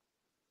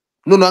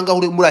 None aha ngaha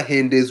uri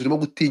murahendeza, urimo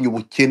gutinya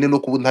ubukene no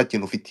kuba nta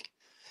kintu ufite.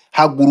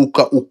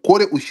 Haguruka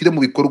ukore ushyire mu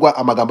bikorwa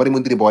amagambo ari mu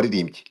ndirimbo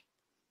waririmbye.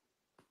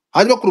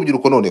 Hanyuma ku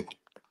rubyiruko noneho,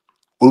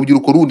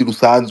 urubyiruko rundi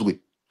rusanzwe,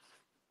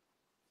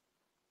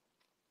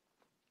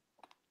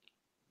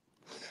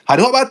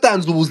 hariho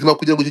abatanze ubuzima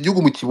kugira ngo icyo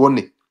gihugu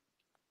mukibone.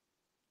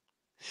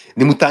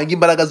 Nimutange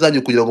imbaraga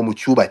zanyu kugira ngo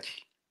mucyubake.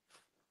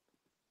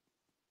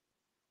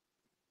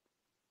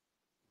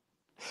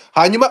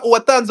 Hanyuma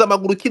uwatanze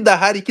amaguru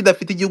kidahari,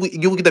 kidafite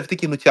igihugu kidafite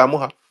ikintu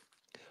cyamuha,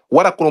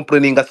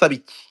 warakomplaininga asaba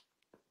iki?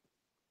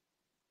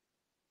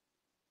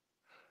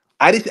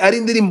 Ari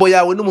indirimbo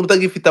yawe n'umuntu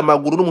utagifite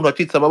amaguru n'umuntu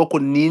wacitse amaboko,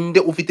 ninde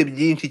ufite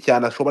byinshi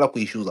cyane ashobora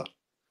kwishyuza?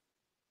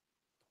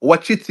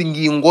 Uwacitse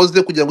ingingo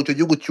ze kugira ngo icyo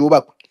gihugu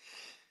cyubakwe.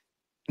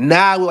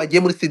 Nawe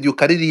wagiye muri studio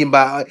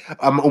ukaririmba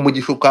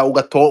umugisha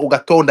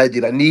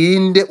ugatondagira,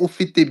 ninde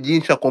ufite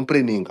byinshi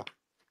akomplaininga?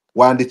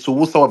 Wanditse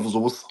ubusa, wavuze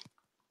ubusa.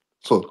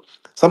 So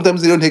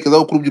sometimes rero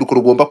ntekereza ko urubyiruko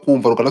rugomba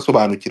kumva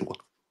rukanasobanukirwa.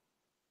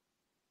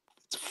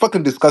 It's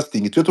fucking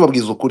disgusting. Tujye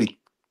tubabwiza ukuri.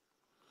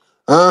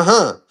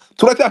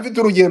 Turacyafite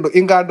urugendo,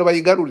 ingando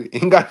bayigarure,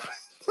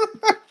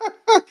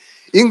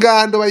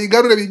 ingando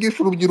bayigarure,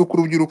 bigisha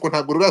urubyiruko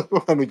ntabwo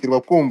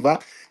rurasobanukirwa kumva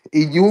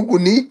igihugu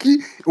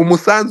niki,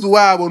 umusanzu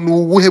wabo ni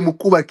uwuhe mu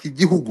kubaka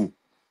igihugu.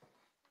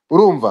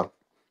 Urumva?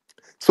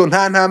 So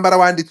nta ntambara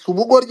wanditse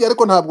ubugoryi,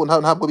 ariko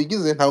ntabwo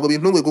bigize, ntabwo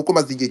bintunguye kuko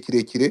maze igihe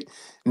kirekire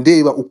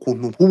ndeba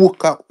ukuntu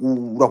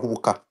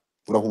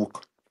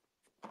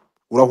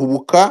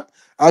urahubuka,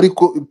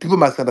 ariko people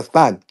must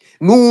understand,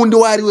 n'undi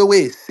wari we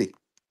wese,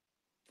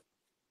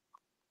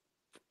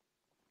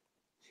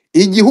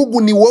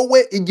 igihugu ni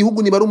wowe,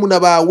 igihugu ni barumuna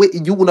bawe,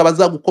 igihugu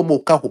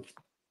nabazagukomokaho.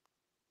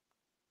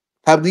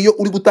 Ntabwo iyo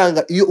uri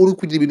gutanga, iyo uri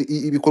kugira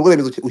ibikorwa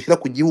remezo ushyira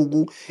ku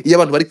gihugu, iyo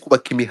abantu bari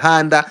kubaka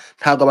imihanda,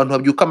 ntabwo abantu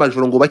babyuka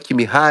amajoro ngo bubake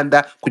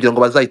imihanda kugira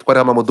ngo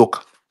bazayitwareho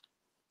amamodoka.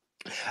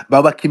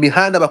 Babaka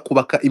imihanda,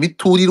 bakubaka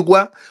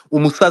imiturirwa.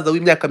 Umusaza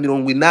w'imyaka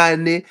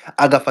 80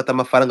 agafata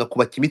amafaranga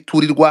kubaka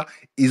imiturirwa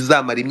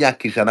izamara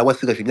imyaka 100,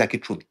 wasigaje imyaka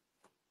 10.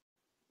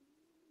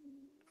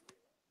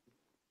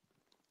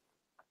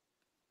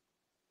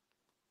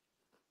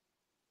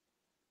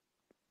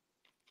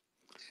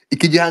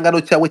 Iki gihangano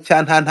cyawe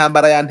cya nta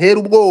ntambara yantera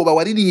ubwoba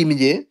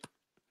waririmbye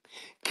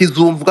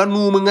kizumvwa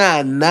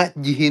n'umwana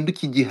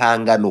gihinduka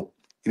igihangano.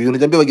 Ibi bintu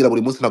njya mbibagira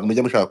buri munsi, ntabwo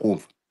mujya mushaka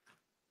kumva.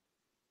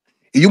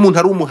 Iyo umuntu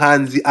ari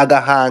umuhanzi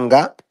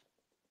agahanga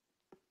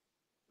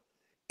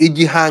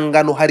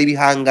igihangano, hari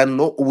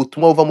ibihangano,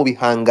 ubutumwa buva mu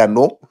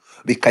bihangano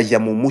bikajya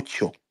mu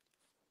mucyo.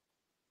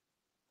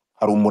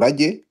 Hari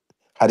umurage,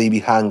 hari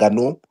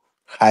ibihangano,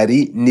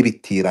 hari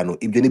n'ibitirano.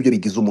 Ibyo nibyo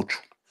bigize umuco.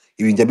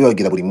 Ibi njya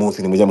mbibagira buri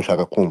munsi, ntimujya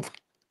mushaka kumva.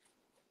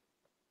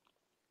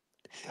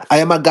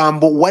 aya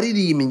magambo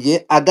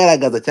waririmbye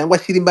agaragaza cyangwa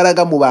ashyira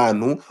imbaraga mu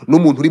bantu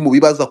n'umuntu uri mu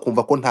bibazo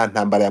akumva ko nta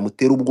ntambara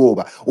yamutera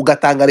ubwoba,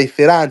 ugatanga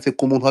reference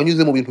ku muntu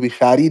wanyuze mu bintu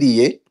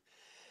bishaririye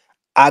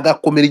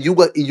agakomera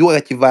igihugu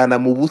akakivana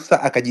mu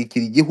busa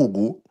akagikira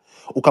igihugu,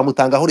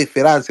 ukamutangaho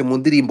reference mu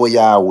ndirimbo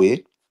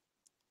yawe,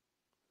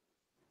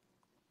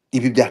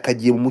 ibi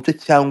byakagiye mu muco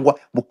cyangwa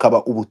bukaba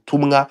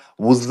ubutumwa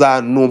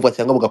buzanumva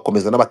cyangwa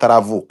bugakomeza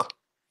n'abataravuka.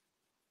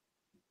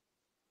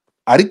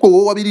 Ariko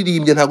wowe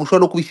wabiririmbye ntabwo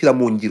ushobora no kubishyira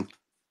mu ngiro,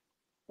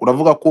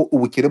 uravuga ko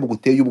ubukene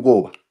buguteye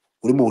ubwoba,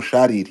 uri mu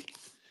busharire.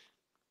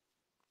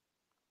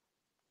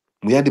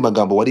 Mu yandi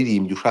magambo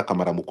waririmbye ushaka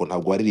amaramuko,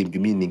 ntabwo waririmbye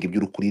meaning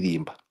ibyo uri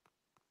kuririmba.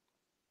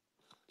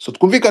 So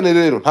twumvikane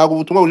rero, ntabwo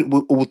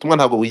ubutumwa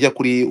ntabwo bujya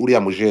kuri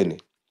uriya mujene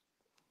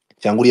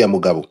cyangwa uriya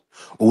mugabo,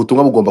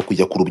 ubutumwa bugomba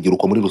kujya ku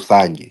rubyiruko muri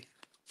rusange.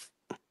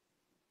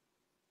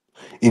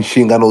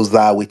 Inshingano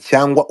zawe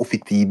cyangwa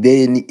ufitiye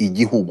ideni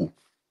igihugu,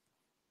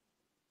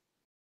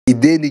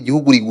 ideni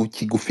igihugu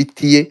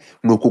kigufitiye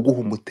ni ukuguha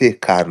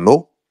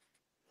umutekano,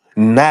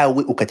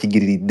 nawe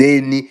ukakigirira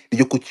ideni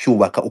ryo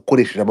kucyubaka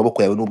ukoresheje amaboko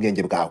yawe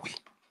n'ubwenge bwawe.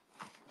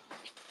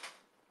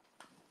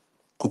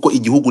 Kuko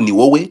igihugu ni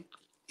wowe,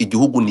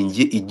 igihugu ni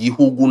njye,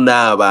 igihugu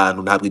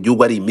n'abantu, ntabwo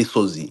igihugu ari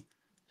imisozi.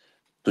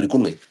 Turi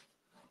kumwe?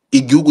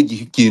 Igihugu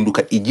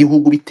gihinduka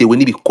igihugu bitewe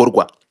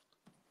n'ibikorwa.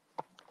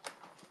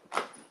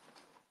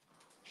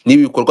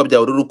 Niba ibikorwa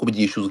byawe rero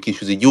kubyishyuza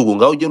ukishyuza igihugu,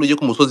 ngaho ugenda ujye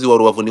ku musozi wa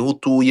Rubavu niho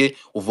utuye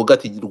uvuga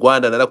ati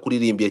Rwanda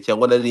narakuririmbiye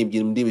cyangwa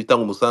naririmbye ndi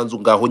bitanga umusanzu,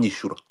 ngaho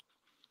nyishyura.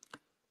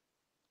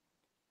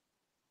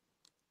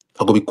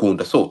 Ntabwo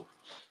bikunda. So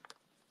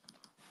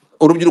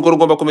urubyiruko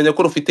rugomba kumenya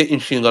ko rufite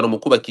inshingano mu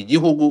kubaka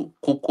igihugu,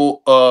 kuko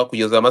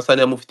kugeza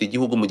amasaha mufite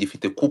igihugu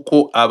mugifite,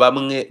 kuko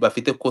abamwe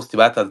bafite cost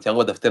batanze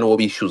cyangwa badafite n'uwo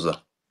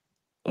bishyuza.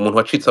 Umuntu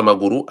wacitse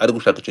amaguru ari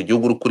gushaka icyo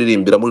gihugu uri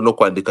kuririmbira muri no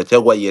kwandika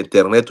cyangwa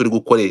internet uri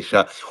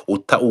gukoresha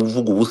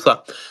uvuga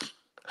ubusa,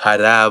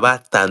 hari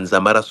abatanze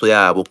amaraso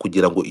yabo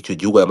kugira ngo icyo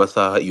gihugu aya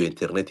masaha iyo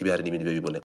internet ibe hari n'ibindi biboneka.